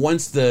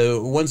once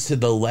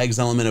the legs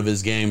element of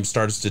his game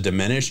starts to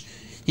diminish,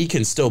 he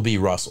can still be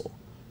Russell.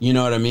 You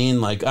know what I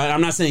mean?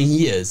 I'm not saying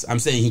he is. I'm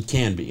saying he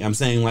can be. I'm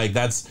saying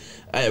that's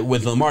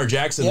with Lamar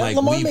Jackson.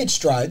 Lamar made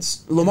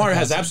strides. Lamar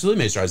has absolutely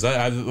made strides.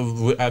 I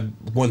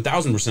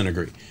 1000%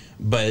 agree.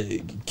 But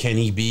can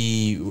he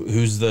be?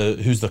 Who's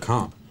the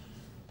comp?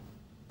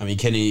 I mean,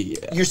 can he?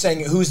 You're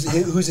saying who's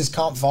his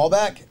comp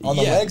fallback on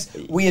the legs?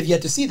 We have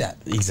yet to see that.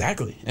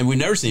 Exactly, and we've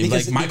never seen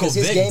Michael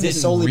his Vick game didn't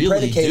is solely really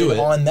predicated do it.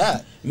 on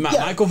that.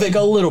 Michael Vick a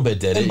little bit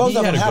did it. And both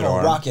of them have a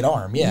rocket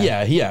arm.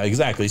 Yeah,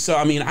 exactly. So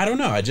I mean, I don't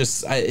know.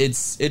 It's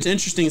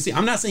interesting to see.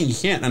 I'm not saying he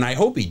can't, and I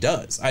hope he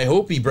does. I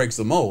hope he breaks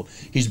the mold.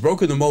 He's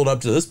broken the mold up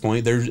to this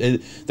point.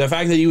 The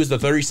fact that he was the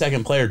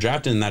 32nd player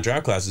drafted in that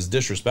draft class is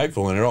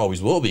disrespectful, and it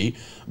always will be.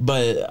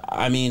 But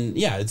I mean,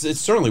 it's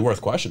certainly worth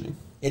questioning.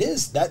 It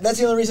is. That's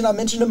the only reason I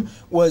mentioned them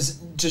was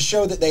to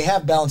show that they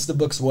have balanced the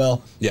books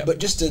well. Yeah. But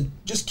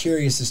just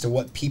curious as to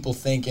what people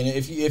think, and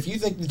if you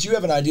think that you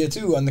have an idea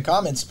too in the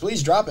comments,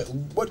 please drop it.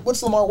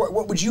 What's Lamar?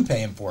 What would you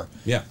pay him for?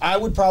 Yeah. I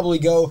would probably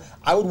go.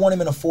 I would want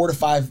him in a 4 to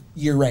 5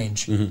 year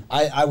range. Mm-hmm.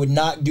 I would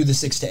not do the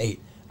 6 to 8.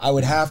 I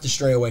would have to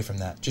stray away from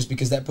that just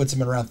because that puts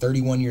him at around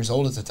 31 years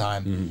old at the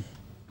time,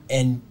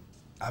 and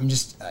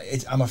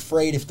I'm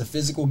afraid if the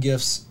physical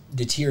gifts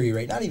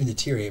deteriorate, not even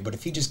deteriorate, but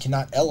if he just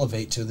cannot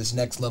elevate to this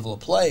next level of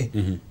play,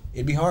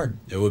 it'd be hard.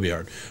 It would be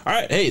hard. All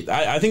right, hey,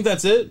 I think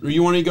that's it.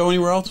 You want to go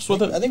anywhere else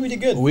with it? I think we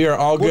did good. We are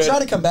all good. We'll try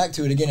to come back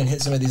to it again and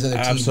hit some of these other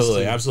teams.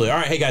 Absolutely. All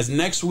right, hey guys,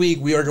 next week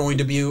we are going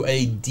to do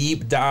a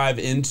deep dive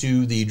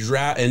into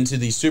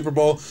the Super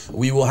Bowl.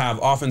 We will have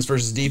offense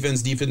versus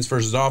defense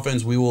versus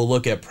offense. We will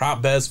look at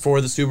prop bets for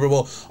the Super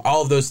Bowl.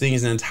 All of those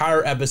things, an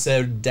entire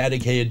episode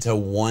dedicated to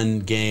one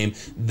game.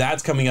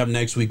 That's coming up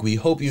next week. We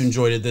hope you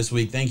enjoyed it this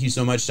week. Thank you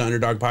so much to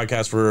Underdog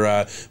Podcast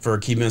for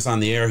keeping us on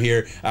the air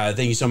here.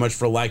 Thank you so much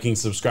for liking,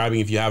 subscribing, subscribing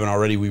if you haven't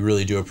already. We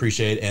really do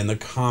appreciate it. And the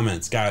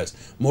comments, guys,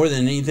 more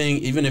than anything,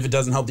 even if it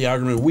doesn't help the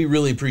algorithm, we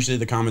really appreciate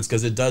the comments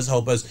because it does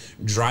help us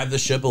drive the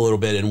ship a little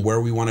bit and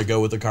where we want to go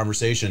with the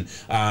conversation.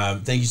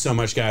 Thank you so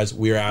much, guys.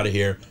 We are out of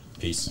here.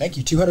 Peace. Thank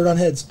you. 200 on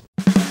heads.